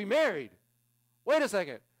 They must be married. Wait a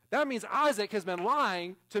second. That means Isaac has been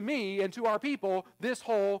lying to me and to our people this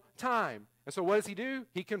whole time. And so what does he do?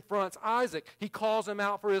 He confronts Isaac. He calls him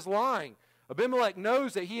out for his lying. Abimelech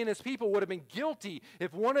knows that he and his people would have been guilty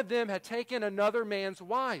if one of them had taken another man's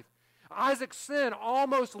wife. Isaac's sin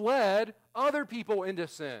almost led other people into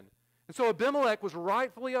sin. And so Abimelech was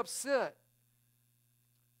rightfully upset.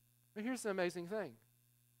 But here's the amazing thing.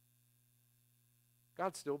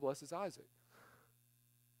 God still blesses Isaac.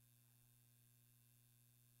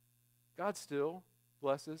 God still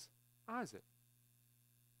blesses Isaac.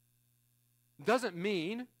 Doesn't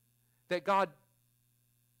mean that God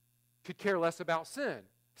could care less about sin.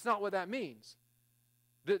 It's not what that means.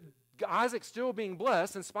 Isaac still being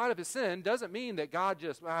blessed in spite of his sin doesn't mean that God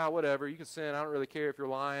just, whatever, you can sin, I don't really care if you're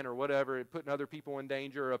lying or whatever, putting other people in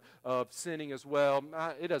danger of sinning as well.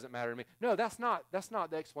 It doesn't matter to me. No, that's not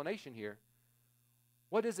the explanation here.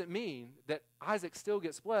 What does it mean that Isaac still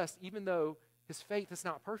gets blessed even though his faith is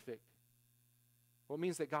not perfect? Well, it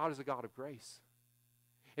means that God is a God of grace.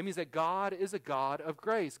 It means that God is a God of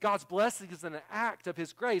grace. God's blessing is an act of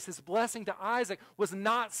his grace. His blessing to Isaac was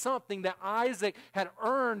not something that Isaac had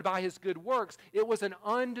earned by his good works. It was an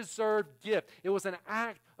undeserved gift. It was an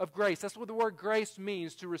act of grace. That's what the word grace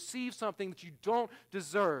means, to receive something that you don't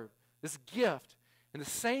deserve, this gift. And the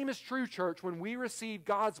same is true, church, when we receive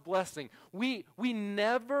God's blessing. We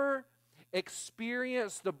never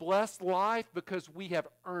experience the blessed life because we have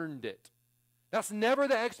earned it. That's never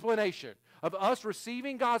the explanation of us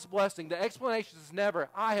receiving God's blessing. The explanation is never,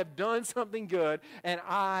 I have done something good and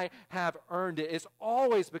I have earned it. It's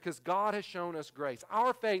always because God has shown us grace.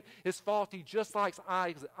 Our faith is faulty just like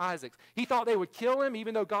Isaac's. He thought they would kill him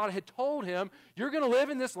even though God had told him, you're going to live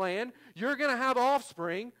in this land, you're going to have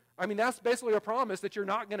offspring. I mean, that's basically a promise that you're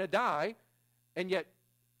not going to die. And yet,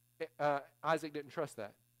 Isaac didn't trust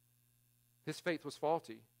that. His faith was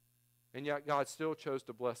faulty. And yet God still chose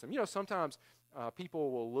to bless him. You know, sometimes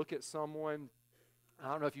people will look at someone. I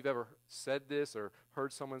don't know if you've ever said this or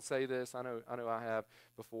heard someone say this. I know I have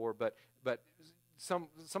before. But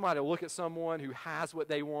somebody will look at someone who has what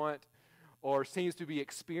they want or seems to be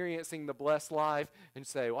experiencing the blessed life and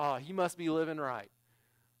say, "Oh, he must be living right.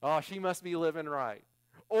 Oh, she must be living right."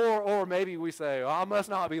 Or maybe we say, I must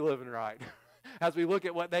not be living right. As we look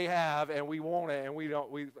at what they have and we want it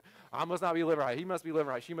and I must not be living right. He must be living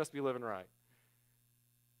right. She must be living right.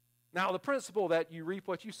 Now, the principle that you reap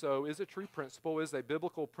what you sow is a true principle, is a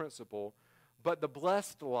biblical principle, but the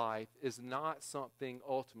blessed life is not something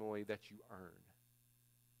ultimately that you earn.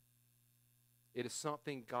 It is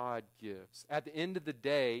something God gives. At the end of the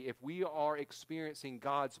day, if we are experiencing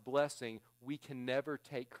God's blessing, we can never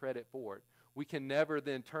take credit for it. We can never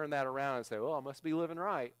then turn that around and say, well, I must be living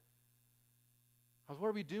right. Because what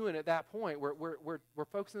are we doing at that point? We're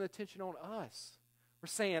focusing attention on us. We're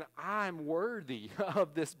saying, I'm worthy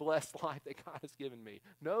of this blessed life that God has given me.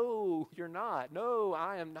 No, you're not. No,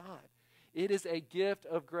 I am not. It is a gift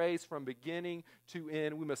of grace from beginning to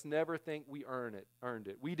end. We must never think we earned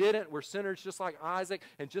it. We didn't. We're sinners just like Isaac.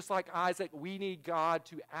 And just like Isaac, we need God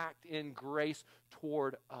to act in grace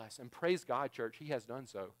toward us. And praise God, church, He has done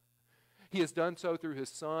so. He has done so through His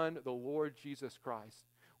Son, the Lord Jesus Christ.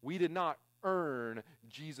 We did not earn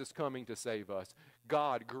Jesus coming to save us.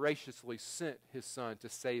 God graciously sent His Son to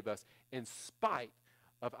save us in spite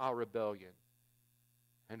of our rebellion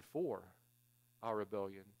and for our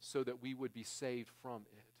rebellion, so that we would be saved from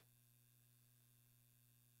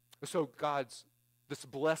it. So this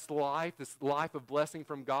blessed life, this life of blessing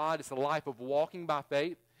from God, it's a life of walking by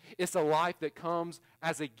faith. It's a life that comes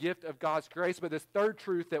as a gift of God's grace. But this third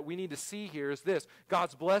truth that we need to see here is this: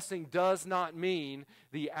 God's blessing does not mean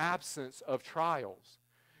the absence of trials.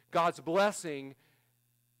 God's blessing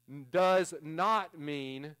does not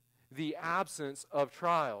mean the absence of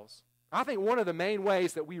trials. I think one of the main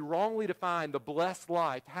ways that we wrongly define the blessed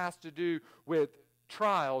life has to do with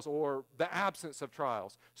trials or the absence of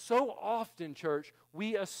trials. So often, church,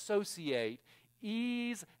 we associate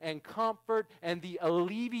ease and comfort and the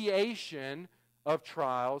alleviation of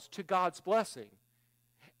trials to God's blessing.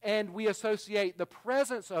 And we associate the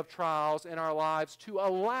presence of trials in our lives to a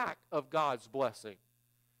lack of God's blessing.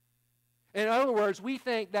 In other words, we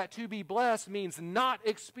think that to be blessed means not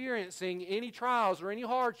experiencing any trials or any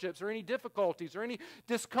hardships or any difficulties or any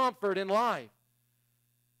discomfort in life.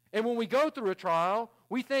 And when we go through a trial,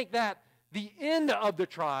 we think that the end of the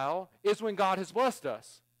trial is when God has blessed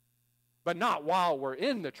us, but not while we're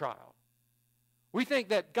in the trial. We think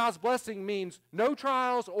that God's blessing means no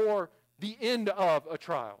trials or the end of a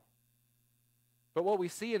trial. But what we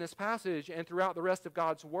see in this passage and throughout the rest of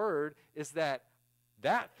God's Word is that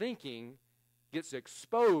thinking gets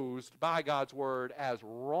exposed by God's Word as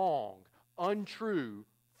wrong, untrue,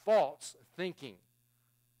 false thinking.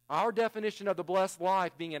 Our definition of the blessed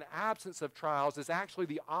life being an absence of trials is actually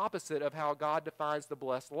the opposite of how God defines the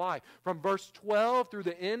blessed life. From verse 12 through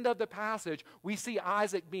the end of the passage, we see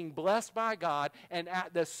Isaac being blessed by God and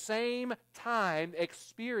at the same time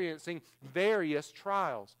experiencing various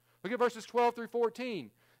trials. Look at verses 12 through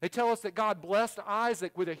 14. They tell us that God blessed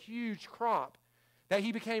Isaac with a huge crop, that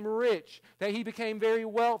he became rich, that he became very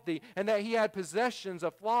wealthy, and that he had possessions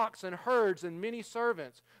of flocks and herds and many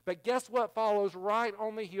servants. But guess what follows right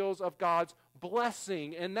on the heels of God's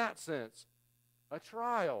blessing in that sense? A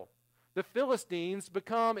trial. The Philistines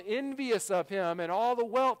become envious of him and all the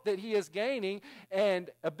wealth that he is gaining, and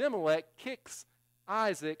Abimelech kicks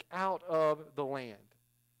Isaac out of the land.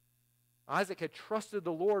 Isaac had trusted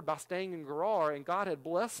the Lord by staying in Gerar, and God had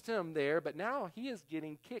blessed him there, but now he is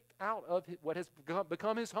getting kicked out of what has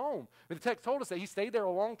become his home. The text told us that he stayed there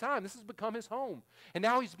a long time. This has become his home. And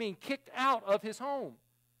now he's being kicked out of his home.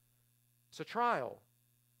 It's a trial.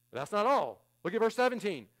 But that's not all. Look at verse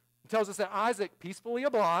 17. It tells us that Isaac peacefully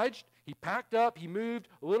obliged. He packed up. He moved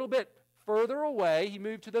a little bit further away. He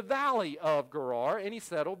moved to the valley of Gerar, and he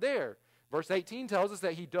settled there. Verse 18 tells us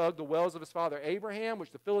that he dug the wells of his father Abraham,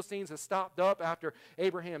 which the Philistines had stopped up after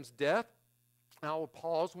Abraham's death. Now I will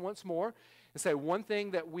pause once more and say one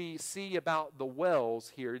thing that we see about the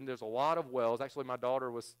wells here, and there's a lot of wells. Actually, my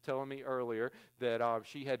daughter was telling me earlier that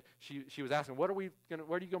she was asking, what are you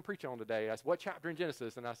going to preach on today? I said, what chapter in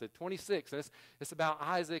Genesis? And I said, 26. And it's about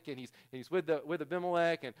Isaac, and he's with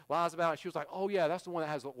Abimelech, and lies about it. She was like, oh yeah, that's the one that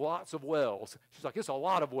has lots of wells. She's like, it's a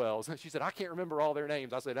lot of wells. And she said, I can't remember all their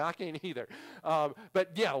names. I said, I can't either. But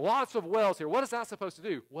yeah, lots of wells here. What is that supposed to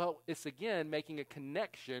do? Well, it's again making a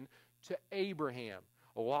connection to Abraham.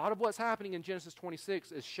 A lot of what's happening in Genesis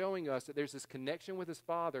 26 is showing us that there's this connection with his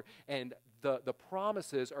father, and the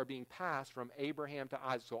promises are being passed from Abraham to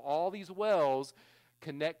Isaac. So all these wells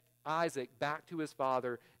connect Isaac back to his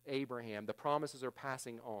father Abraham. The promises are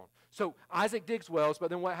passing on. So Isaac digs wells, but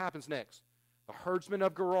then what happens next? The herdsmen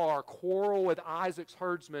of Gerar quarrel with Isaac's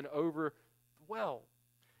herdsmen over the well.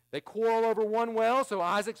 They quarrel over one well, so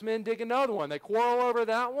Isaac's men dig another one. They quarrel over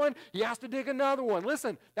that one. He has to dig another one.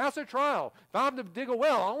 Listen, that's a trial. If I have to dig a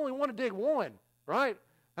well, I only want to dig one, right?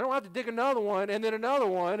 I don't have to dig another one, and then another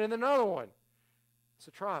one, and another one. It's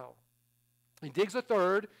a trial. He digs a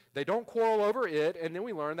third. They don't quarrel over it, and then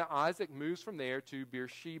we learn that Isaac moves from there to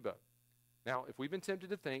Beersheba. Now, if we've been tempted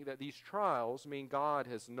to think that these trials mean God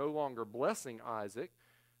is no longer blessing Isaac,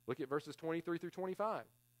 look at verses 23 through 25.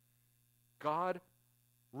 God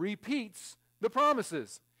repeats the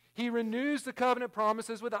promises. He renews the covenant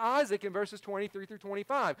promises with Isaac in verses 23 through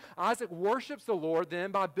 25. Isaac worships the Lord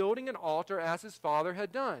then by building an altar as his father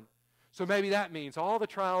had done. So maybe that means all the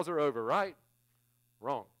trials are over, right?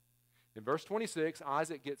 Wrong. In verse 26,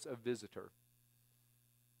 Isaac gets a visitor.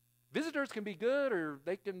 Visitors can be good or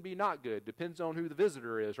they can be not good. Depends on who the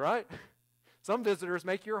visitor is, right? Some visitors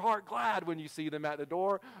make your heart glad when you see them at the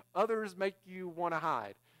door. Others make you want to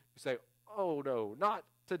hide. You say, oh no, not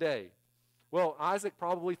today. Well, Isaac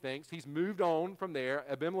probably thinks he's moved on from there.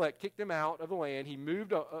 Abimelech kicked him out of the land. He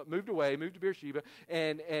moved away, moved to Beersheba,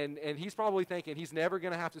 and he's probably thinking he's never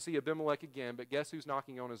going to have to see Abimelech again. But guess who's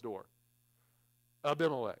knocking on his door?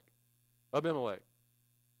 Abimelech.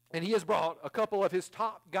 And he has brought a couple of his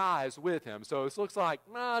top guys with him. So it looks like,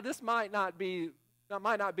 this might not be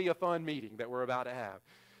a fun meeting that we're about to have.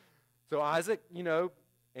 So Isaac,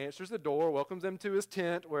 answers the door, welcomes them to his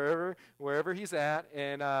tent, wherever he's at,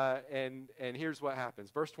 and here's what happens.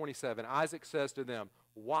 Verse 27, Isaac says to them,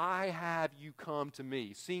 "Why have you come to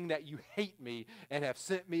me, seeing that you hate me and have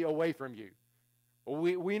sent me away from you?"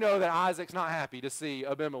 We know that Isaac's not happy to see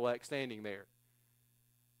Abimelech standing there.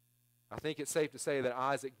 I think it's safe to say that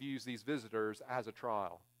Isaac views these visitors as a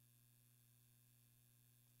trial.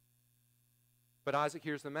 But Isaac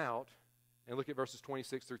hears them out, and look at verses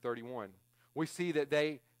 26 through 31. We see that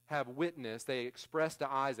they have witnessed, they express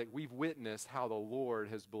to Isaac, we've witnessed how the Lord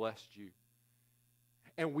has blessed you.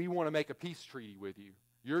 And we want to make a peace treaty with you.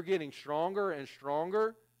 You're getting stronger and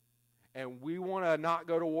stronger, and we want to not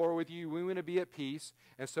go to war with you. We want to be at peace.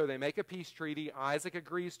 And so they make a peace treaty. Isaac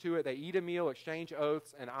agrees to it. They eat a meal, exchange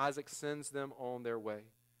oaths, and Isaac sends them on their way.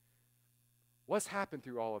 What's happened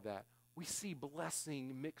through all of that? We see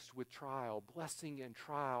blessing mixed with trial, blessing and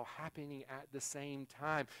trial happening at the same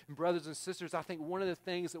time. And brothers and sisters, I think one of the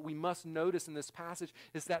things that we must notice in this passage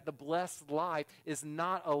is that the blessed life is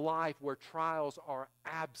not a life where trials are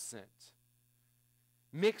absent.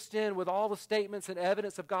 Mixed in with all the statements and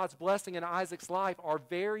evidence of God's blessing in Isaac's life are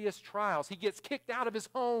various trials. He gets kicked out of his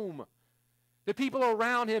home. The people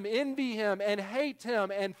around him envy him and hate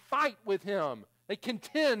him and fight with him. They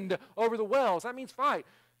contend over the wells. That means fight.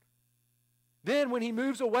 Then when he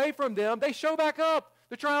moves away from them, they show back up.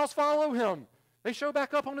 The trials follow him. They show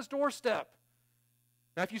back up on his doorstep.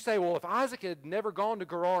 Now if you say, well, if Isaac had never gone to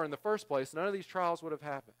Gerar in the first place, none of these trials would have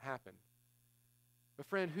happened. But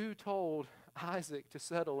friend, who told Isaac to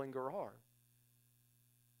settle in Gerar?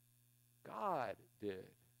 God did.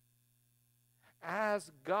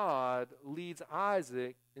 As God leads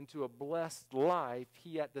Isaac into a blessed life,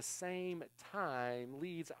 he at the same time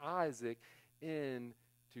leads Isaac into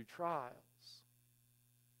trials.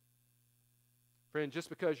 Friend, just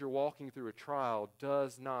because you're walking through a trial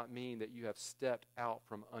does not mean that you have stepped out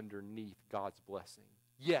from underneath God's blessing.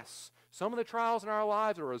 Yes, some of the trials in our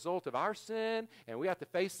lives are a result of our sin, and we have to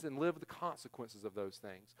face and live the consequences of those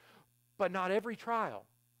things. But not every trial.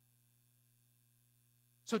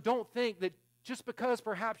 So don't think that just because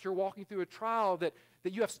perhaps you're walking through a trial that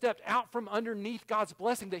you have stepped out from underneath God's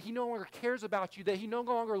blessing, that he no longer cares about you, that he no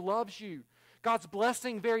longer loves you. God's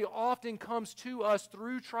blessing very often comes to us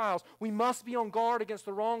through trials. We must be on guard against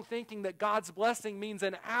the wrong thinking that God's blessing means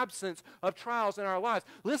an absence of trials in our lives.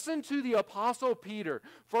 Listen to the Apostle Peter.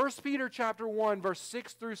 1 Peter chapter 1, verse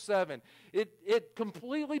 6 through 7. It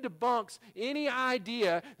completely debunks any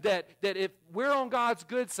idea that if we're on God's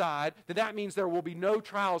good side, that means there will be no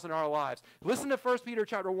trials in our lives. Listen to 1 Peter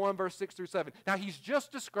chapter 1, verse 6 through 7. Now, he's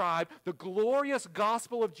just described the glorious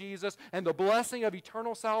gospel of Jesus and the blessing of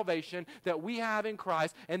eternal salvation that we have in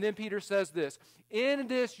Christ. And then Peter says this, "In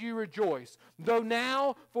this you rejoice, though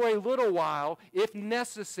now for a little while, if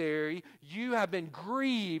necessary, you have been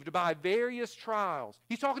grieved by various trials."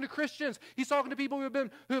 He's talking to Christians. He's talking to people who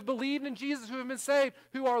have believed in Jesus, who have been saved,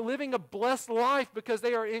 who are living a blessed life because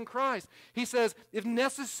they are in Christ. He says, if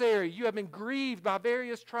necessary, you have been grieved by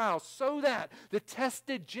various trials, so that the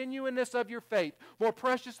tested genuineness of your faith, more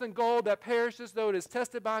precious than gold that perishes though it is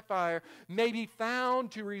tested by fire, may be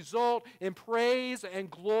found to result in praise and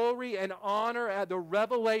glory and honor at the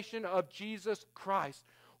revelation of Jesus Christ.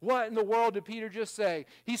 What in the world did Peter just say?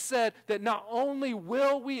 He said that not only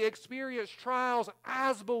will we experience trials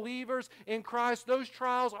as believers in Christ, those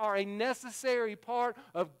trials are a necessary part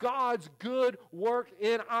of God's good work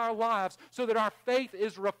in our lives so that our faith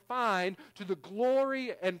is refined to the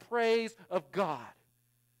glory and praise of God.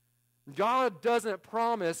 God doesn't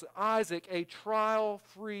promise Isaac a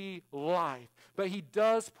trial-free life, but he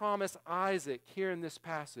does promise Isaac here in this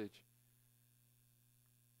passage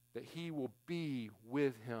that he will be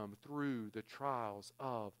with him through the trials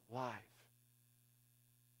of life.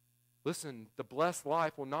 Listen, the blessed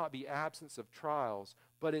life will not be absence of trials,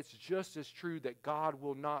 but it's just as true that God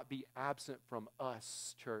will not be absent from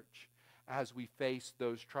us, church, as we face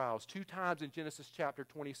those trials. 2 times in Genesis chapter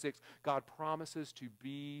 26, God promises to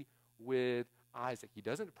be with Isaac. He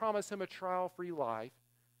doesn't promise him a trial-free life,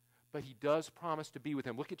 but he does promise to be with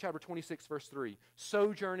him. Look at chapter 26, verse 3.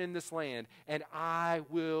 Sojourn in this land, and I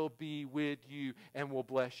will be with you and will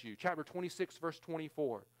bless you. Chapter 26, verse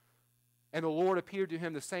 24. And the Lord appeared to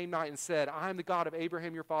him the same night and said, I am the God of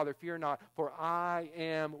Abraham your father, fear not, for I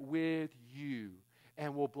am with you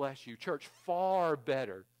and will bless you. Church, far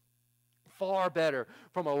better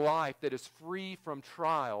from a life that is free from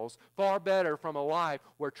trials, far better from a life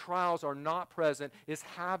where trials are not present, is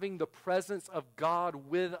having the presence of God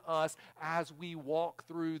with us as we walk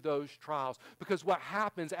through those trials. Because what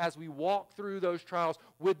happens as we walk through those trials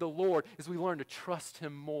with the Lord is we learn to trust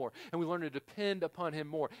Him more, and we learn to depend upon Him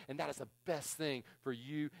more. And that is the best thing for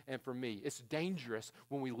you and for me. It's dangerous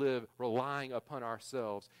when we live relying upon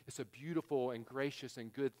ourselves. It's a beautiful and gracious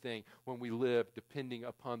and good thing when we live depending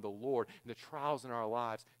upon the Lord. And the trials in our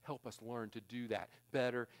lives help us learn to do that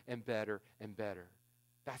better and better and better.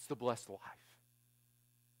 That's the blessed life.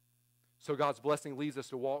 So God's blessing leads us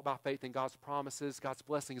to walk by faith in God's promises. God's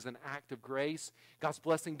blessing is an act of grace. God's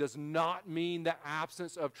blessing does not mean the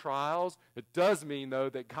absence of trials. It does mean, though,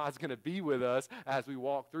 that God's going to be with us as we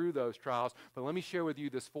walk through those trials. But let me share with you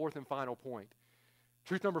this fourth and final point.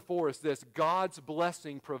 Truth number 4 is this: God's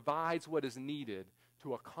blessing provides what is needed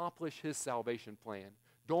to accomplish His salvation plan.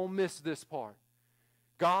 Don't miss this part.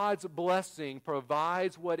 God's blessing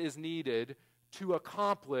provides what is needed to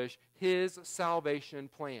accomplish His salvation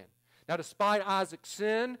plan. Now, despite Isaac's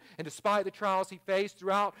sin and despite the trials he faced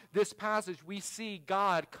throughout this passage, we see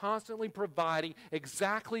God constantly providing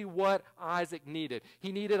exactly what Isaac needed.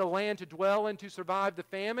 He needed a land to dwell in to survive the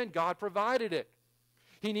famine. God provided it.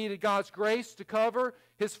 He needed God's grace to cover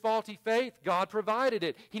his faulty faith. God provided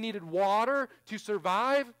it. He needed water to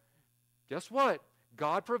survive. Guess what?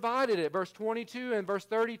 God provided it. Verse 22 and verse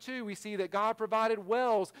 32, we see that God provided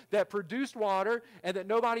wells that produced water and that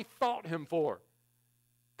nobody fought him for.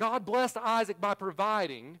 God blessed Isaac by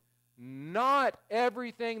providing not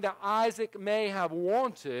everything that Isaac may have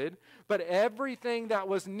wanted, but everything that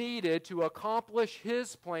was needed to accomplish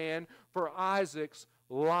his plan for Isaac's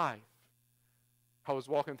life. I was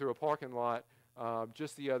walking through a parking lot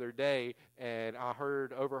just the other day, and I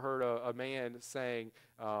overheard a man saying,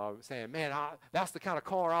 man, that's the kind of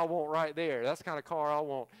car I want right there. That's the kind of car I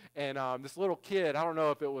want. And this little kid, I don't know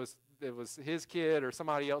if it was his kid or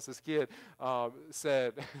somebody else's kid,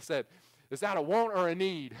 said, is that a want or a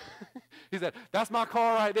need? He said, that's my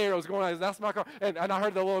car right there. I was going, that's my car. And I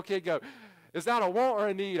heard the little kid go, is that a want or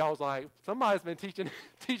a need? I was like, somebody's been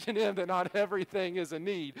teaching him that not everything is a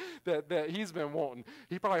need that he's been wanting.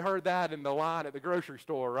 He probably heard that in the line at the grocery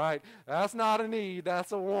store, right? That's not a need,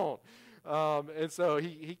 that's a want. And so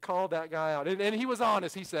he called that guy out. And he was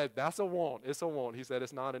honest. He said, that's a want. It's a want. He said,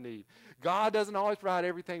 it's not a need. God doesn't always provide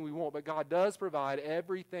everything we want, but God does provide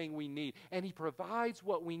everything we need. And He provides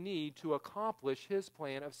what we need to accomplish His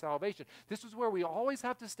plan of salvation. This is where we always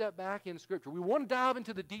have to step back in Scripture. We want to dive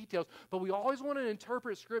into the details, but we always want to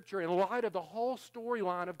interpret Scripture in light of the whole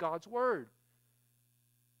storyline of God's Word.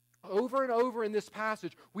 Over and over in this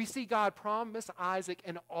passage, we see God promise Isaac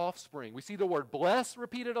an offspring. We see the word bless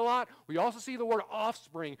repeated a lot. We also see the word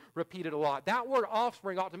offspring repeated a lot. That word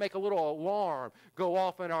offspring ought to make a little alarm go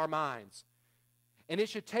off in our minds. And it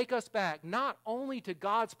should take us back not only to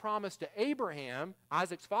God's promise to Abraham,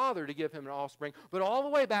 Isaac's father, to give him an offspring, but all the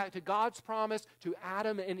way back to God's promise to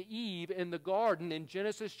Adam and Eve in the garden in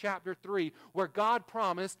Genesis chapter 3, where God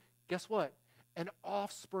promised, guess what? An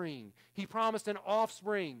offspring. He promised an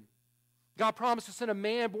offspring. God promised to send a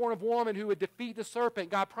man born of woman who would defeat the serpent.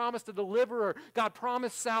 God promised a deliverer. God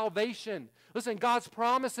promised salvation. Listen, God's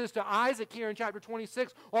promises to Isaac here in chapter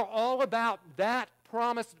 26 are all about that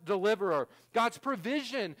promised deliverer. God's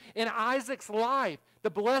provision in Isaac's life The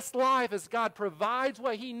blessed life as God provides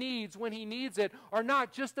what he needs when he needs it are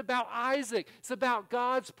not just about Isaac. It's about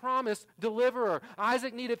God's promised deliverer.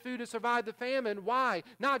 Isaac needed food to survive the famine. Why?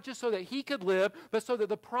 Not just so that he could live, but so that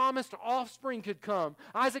the promised offspring could come.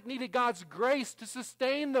 Isaac needed God's grace to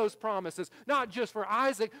sustain those promises, not just for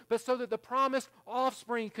Isaac, but so that the promised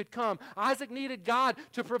offspring could come. Isaac needed God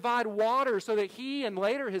to provide water so that he and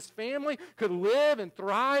later his family could live and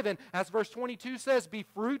thrive. And as verse 22 says, be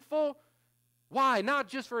fruitful. Why? Not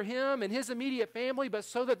just for him and his immediate family, but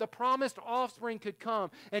so that the promised offspring could come.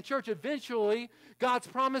 And church, eventually, God's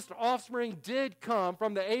promised offspring did come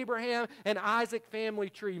from the Abraham and Isaac family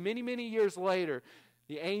tree. Many, many years later,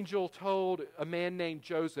 the angel told a man named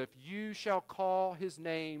Joseph, you shall call his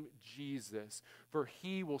name Jesus, for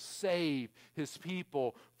he will save his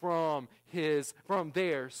people from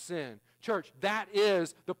their sin. Church, that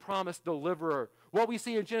is the promised deliverer. What we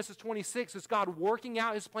see in Genesis 26 is God working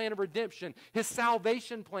out his plan of redemption, his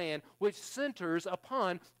salvation plan, which centers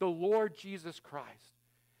upon the Lord Jesus Christ.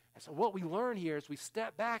 And so what we learn here as we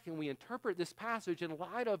step back and we interpret this passage in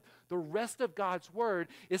light of the rest of God's word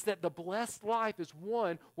is that the blessed life is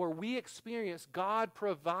one where we experience God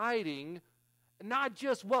providing not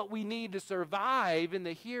just what we need to survive in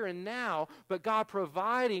the here and now, but God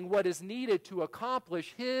providing what is needed to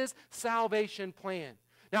accomplish his salvation plan.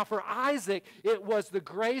 Now, for Isaac, it was the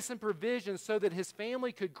grace and provision so that his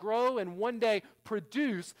family could grow and one day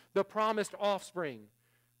produce the promised offspring.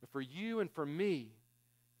 But for you and for me,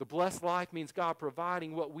 the blessed life means God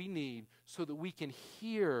providing what we need so that we can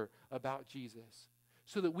hear about Jesus,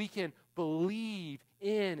 so that we can believe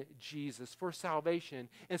in Jesus for salvation,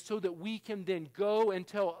 and so that we can then go and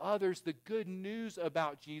tell others the good news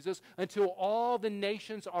about Jesus until all the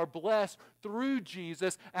nations are blessed through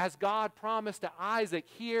Jesus, as God promised to Isaac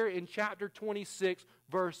here in chapter 26,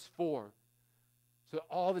 verse 4. So that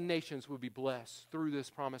all the nations would be blessed through this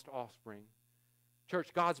promised offspring. Church,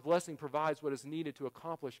 God's blessing provides what is needed to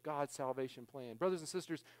accomplish God's salvation plan. Brothers and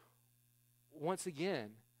sisters, once again,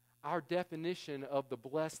 our definition of the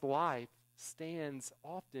blessed life stands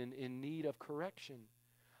often in need of correction.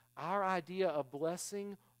 Our idea of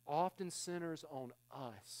blessing often centers on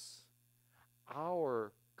us,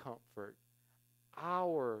 our comfort,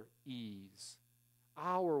 our ease,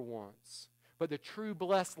 our wants. But the true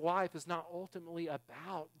blessed life is not ultimately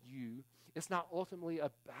about you. It's not ultimately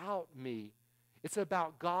about me. It's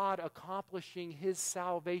about God accomplishing his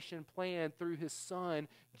salvation plan through his Son,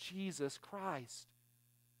 Jesus Christ.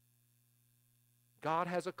 God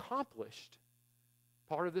has accomplished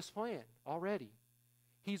part of this plan already.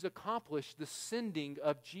 He's accomplished the sending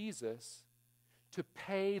of Jesus to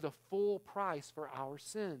pay the full price for our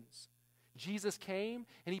sins. Jesus came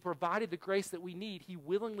and he provided the grace that we need. He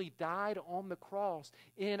willingly died on the cross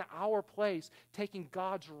in our place, taking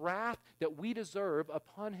God's wrath that we deserve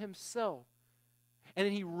upon himself. And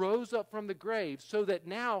then he rose up from the grave so that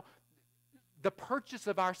now the purchase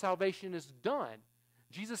of our salvation is done.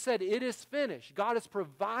 Jesus said, it is finished. God has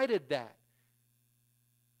provided that.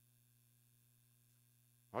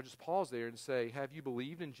 I'll just pause there and say, have you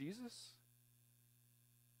believed in Jesus?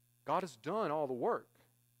 God has done all the work.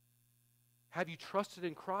 Have you trusted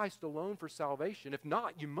in Christ alone for salvation? If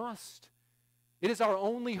not, you must. It is our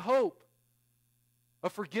only hope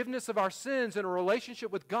of forgiveness of our sins and a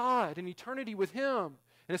relationship with God and eternity with him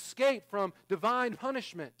and escape from divine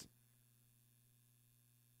punishment.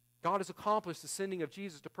 God has accomplished the sending of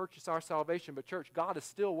Jesus to purchase our salvation, but church, God is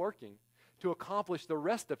still working to accomplish the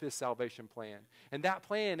rest of his salvation plan. And that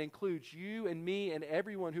plan includes you and me and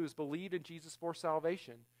everyone who has believed in Jesus for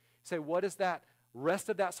salvation. You say, what is that rest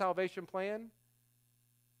of that salvation plan?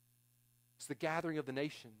 It's the gathering of the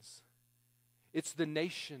nations. It's the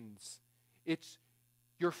nations. It's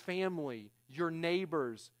your family, your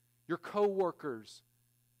neighbors, your co-workers,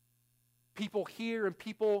 people here and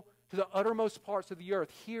people to the uttermost parts of the earth,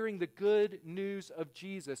 hearing the good news of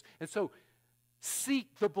Jesus. And so,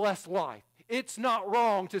 seek the blessed life. It's not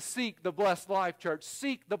wrong to seek the blessed life, church.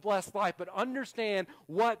 Seek the blessed life, but understand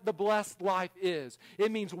what the blessed life is.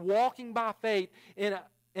 It means walking by faith in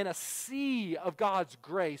a sea of God's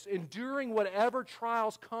grace, enduring whatever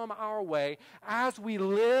trials come our way as we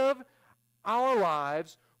live our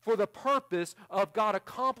lives for the purpose of God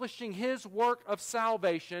accomplishing his work of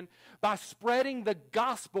salvation by spreading the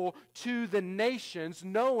gospel to the nations,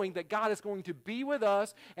 knowing that God is going to be with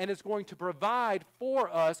us and is going to provide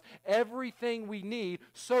for us everything we need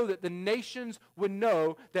so that the nations would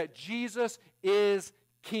know that Jesus is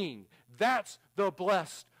King. That's the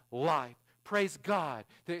blessed life. Praise God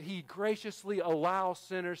that He graciously allows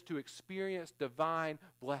sinners to experience divine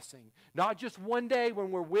blessing. Not just one day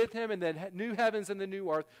when we're with Him in the new heavens and the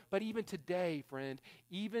new earth, but even today, friend,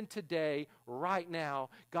 even today, right now,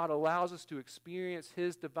 God allows us to experience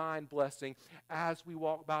His divine blessing as we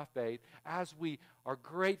walk by faith, as we are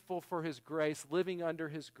grateful for His grace, living under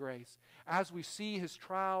His grace, as we see His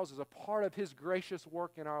trials as a part of His gracious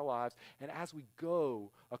work in our lives, and as we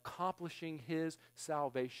go accomplishing His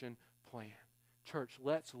salvation plan. Church,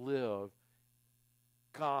 let's live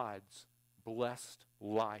God's blessed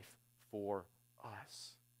life for us.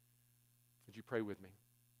 Would you pray with me?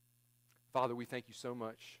 Father, we thank you so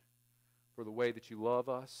much for the way that you love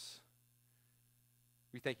us.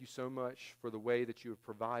 We thank you so much for the way that you have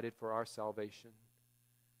provided for our salvation.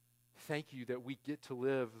 Thank you that we get to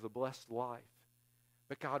live the blessed life.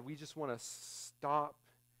 But God, we just want to stop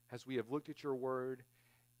as we have looked at your word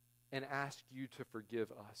and ask you to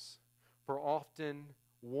forgive us for often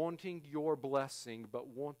wanting your blessing, but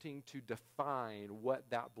wanting to define what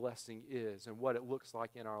that blessing is and what it looks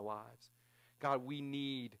like in our lives. God, we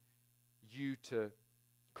need you to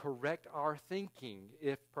correct our thinking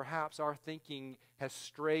if perhaps our thinking has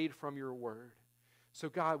strayed from your word. So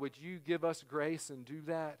God, would you give us grace and do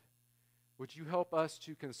that? Would you help us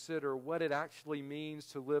to consider what it actually means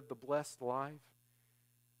to live the blessed life?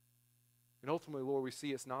 And ultimately, Lord, we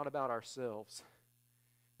see it's not about ourselves.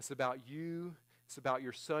 It's about you, it's about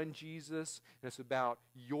your Son Jesus, and it's about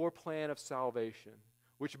your plan of salvation,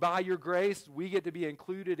 which by your grace we get to be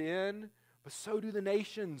included in, but so do the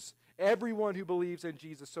nations, everyone who believes in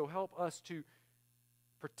Jesus. So help us to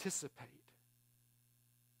participate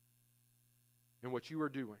in what you are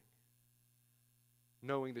doing,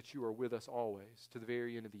 knowing that you are with us always to the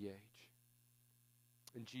very end of the age.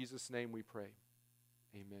 In Jesus' name we pray.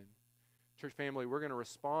 Amen. Church family, we're going to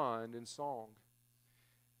respond in song.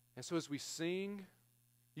 And so as we sing,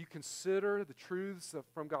 you consider the truths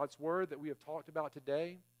from God's word that we have talked about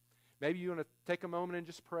today. Maybe you want to take a moment and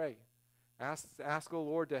just pray. Ask the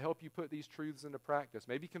Lord to help you put these truths into practice.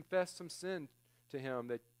 Maybe confess some sin to Him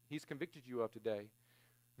that He's convicted you of today.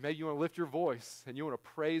 Maybe you want to lift your voice and you want to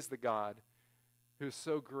praise the God who is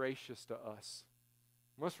so gracious to us.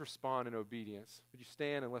 Let's respond in obedience. Would you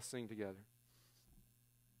stand and let's sing together?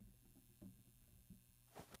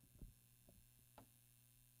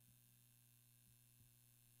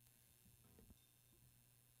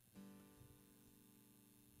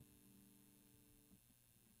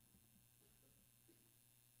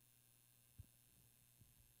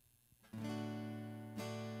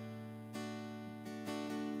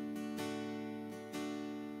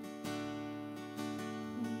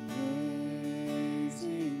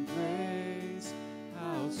 Amazing grace,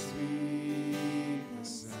 how sweet the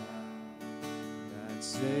sound that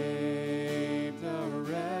saved a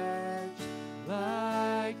wretch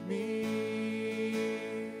like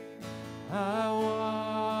me. I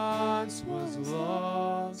once was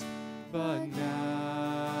lost, but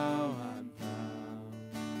now I'm found.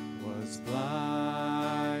 Was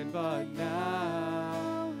blind, but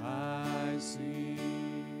now I see.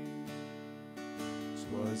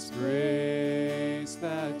 'Twas grace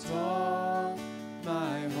that taught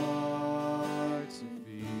my heart to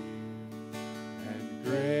feel, and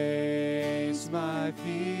grace my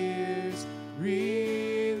fears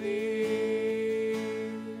relieved.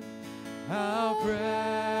 How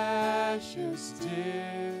precious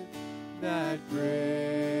did that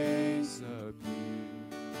grace appear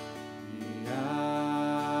the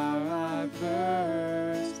hour I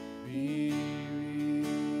first believed.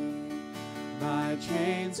 My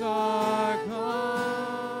chains are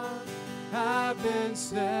gone, I've been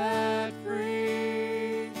set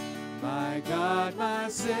free. My God, my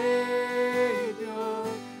Savior,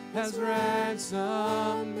 has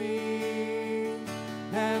ransomed me.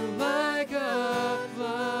 And like a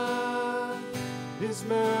flood, His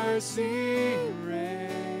mercy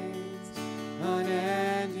reigns,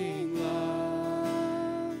 unending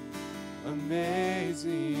love,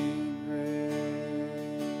 amazing grace.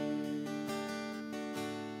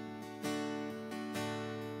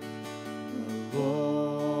 The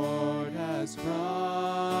Lord has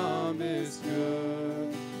promised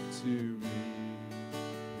good to me.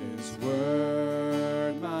 His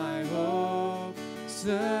word my hope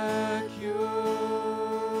secures.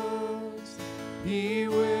 He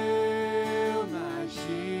will my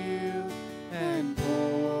shield and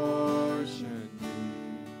portion be,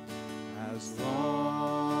 as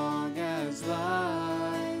long as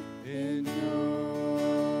life endures.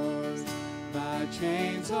 My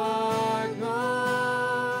chains are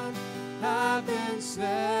gone, I've been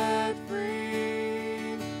set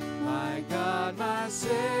free. My God, my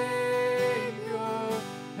Savior,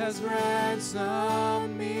 has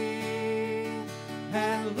ransomed me,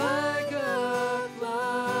 and like a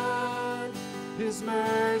flood, His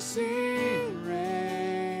mercy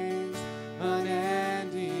reigns,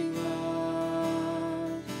 unending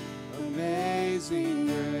love, amazing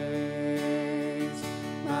grace.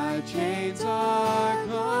 My chains are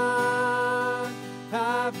gone,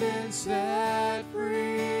 I've been set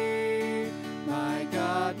free. My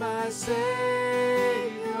God, my Savior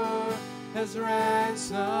has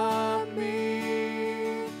ransomed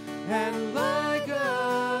me, and like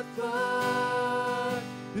a flood,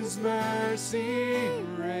 His mercy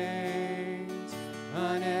reigns,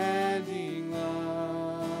 unending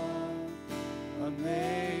love,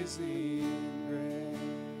 amazing grace.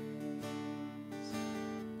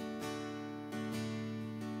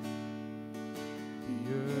 The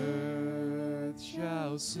earth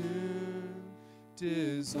shall soon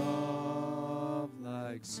dissolve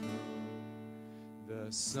like snow,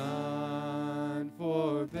 the sun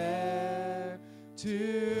forbear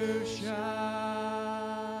to shine,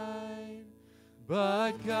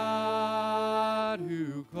 but God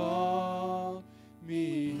who called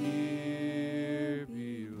me here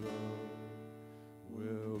below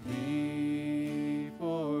will be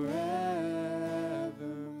forever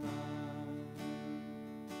mine,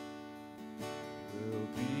 will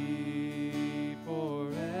be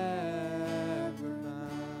forever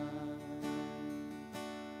mine.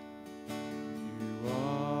 You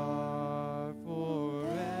are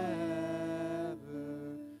forever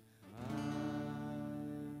mine.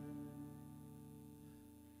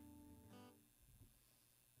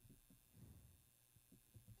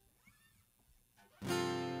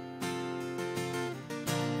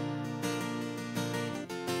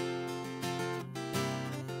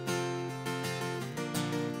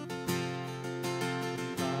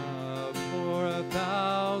 For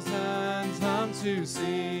 1,000 tongues to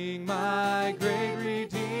sing my great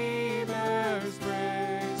Redeemer's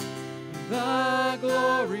praise, the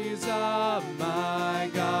glories of my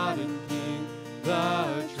God and King,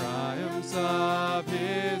 the triumphs of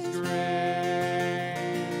His grace.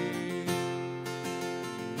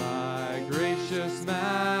 My gracious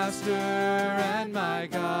Master and my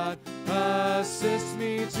God, assist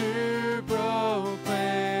me to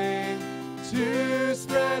proclaim, to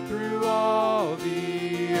spread through all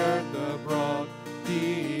the earth abroad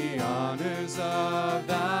the honors of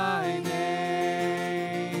Thy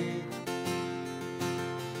name.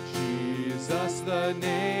 Jesus, the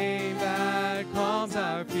name that calms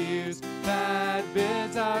our fears, that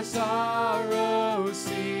bids our sorrows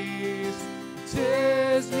cease.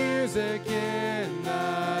 'Tis music in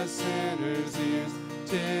the sinner's ears,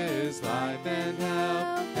 'tis life and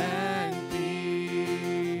health and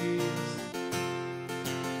peace.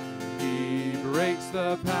 He breaks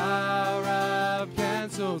the power of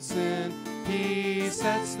canceled sin, He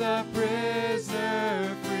sets the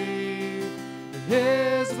prisoner free.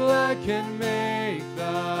 His blood can make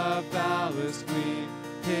the foulest clean,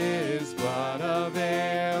 His blood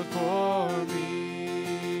availed for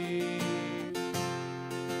me.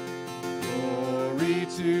 Glory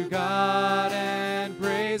to God and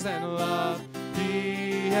praise and love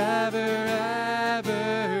be ever,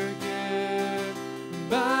 ever give,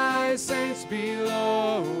 by saints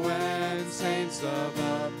below and saints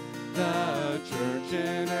above, the church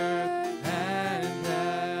in earth and heaven.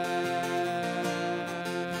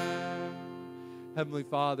 Heavenly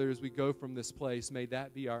Father, as we go from this place, may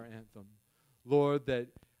that be our anthem. Lord, that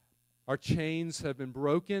our chains have been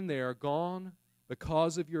broken, they are gone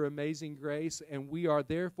because of your amazing grace, and we are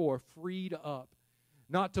therefore freed up,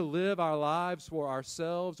 not to live our lives for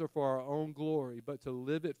ourselves or for our own glory, but to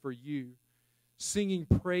live it for you, singing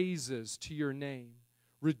praises to your name,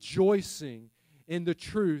 rejoicing in the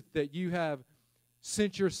truth that you have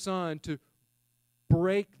sent your Son to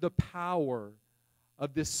break the power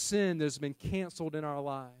of this sin that has been canceled in our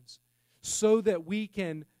lives, so that we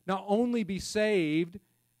can not only be saved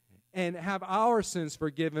and have our sins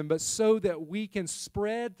forgiven, but so that we can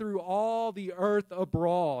spread through all the earth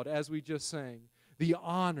abroad, as we just sang, the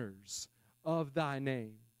honors of thy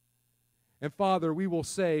name. And Father, we will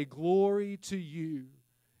say, glory to you,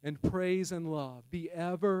 and praise and love be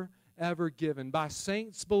ever, ever given by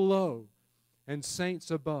saints below and saints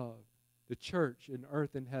above, the church in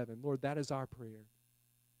earth and heaven. Lord, that is our prayer.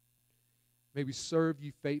 May we serve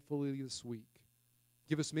you faithfully this week.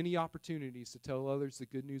 Give us many opportunities to tell others the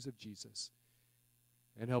good news of Jesus,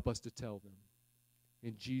 and help us to tell them.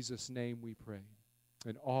 In Jesus' name we pray.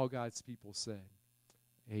 And all God's people said,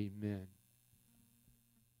 amen.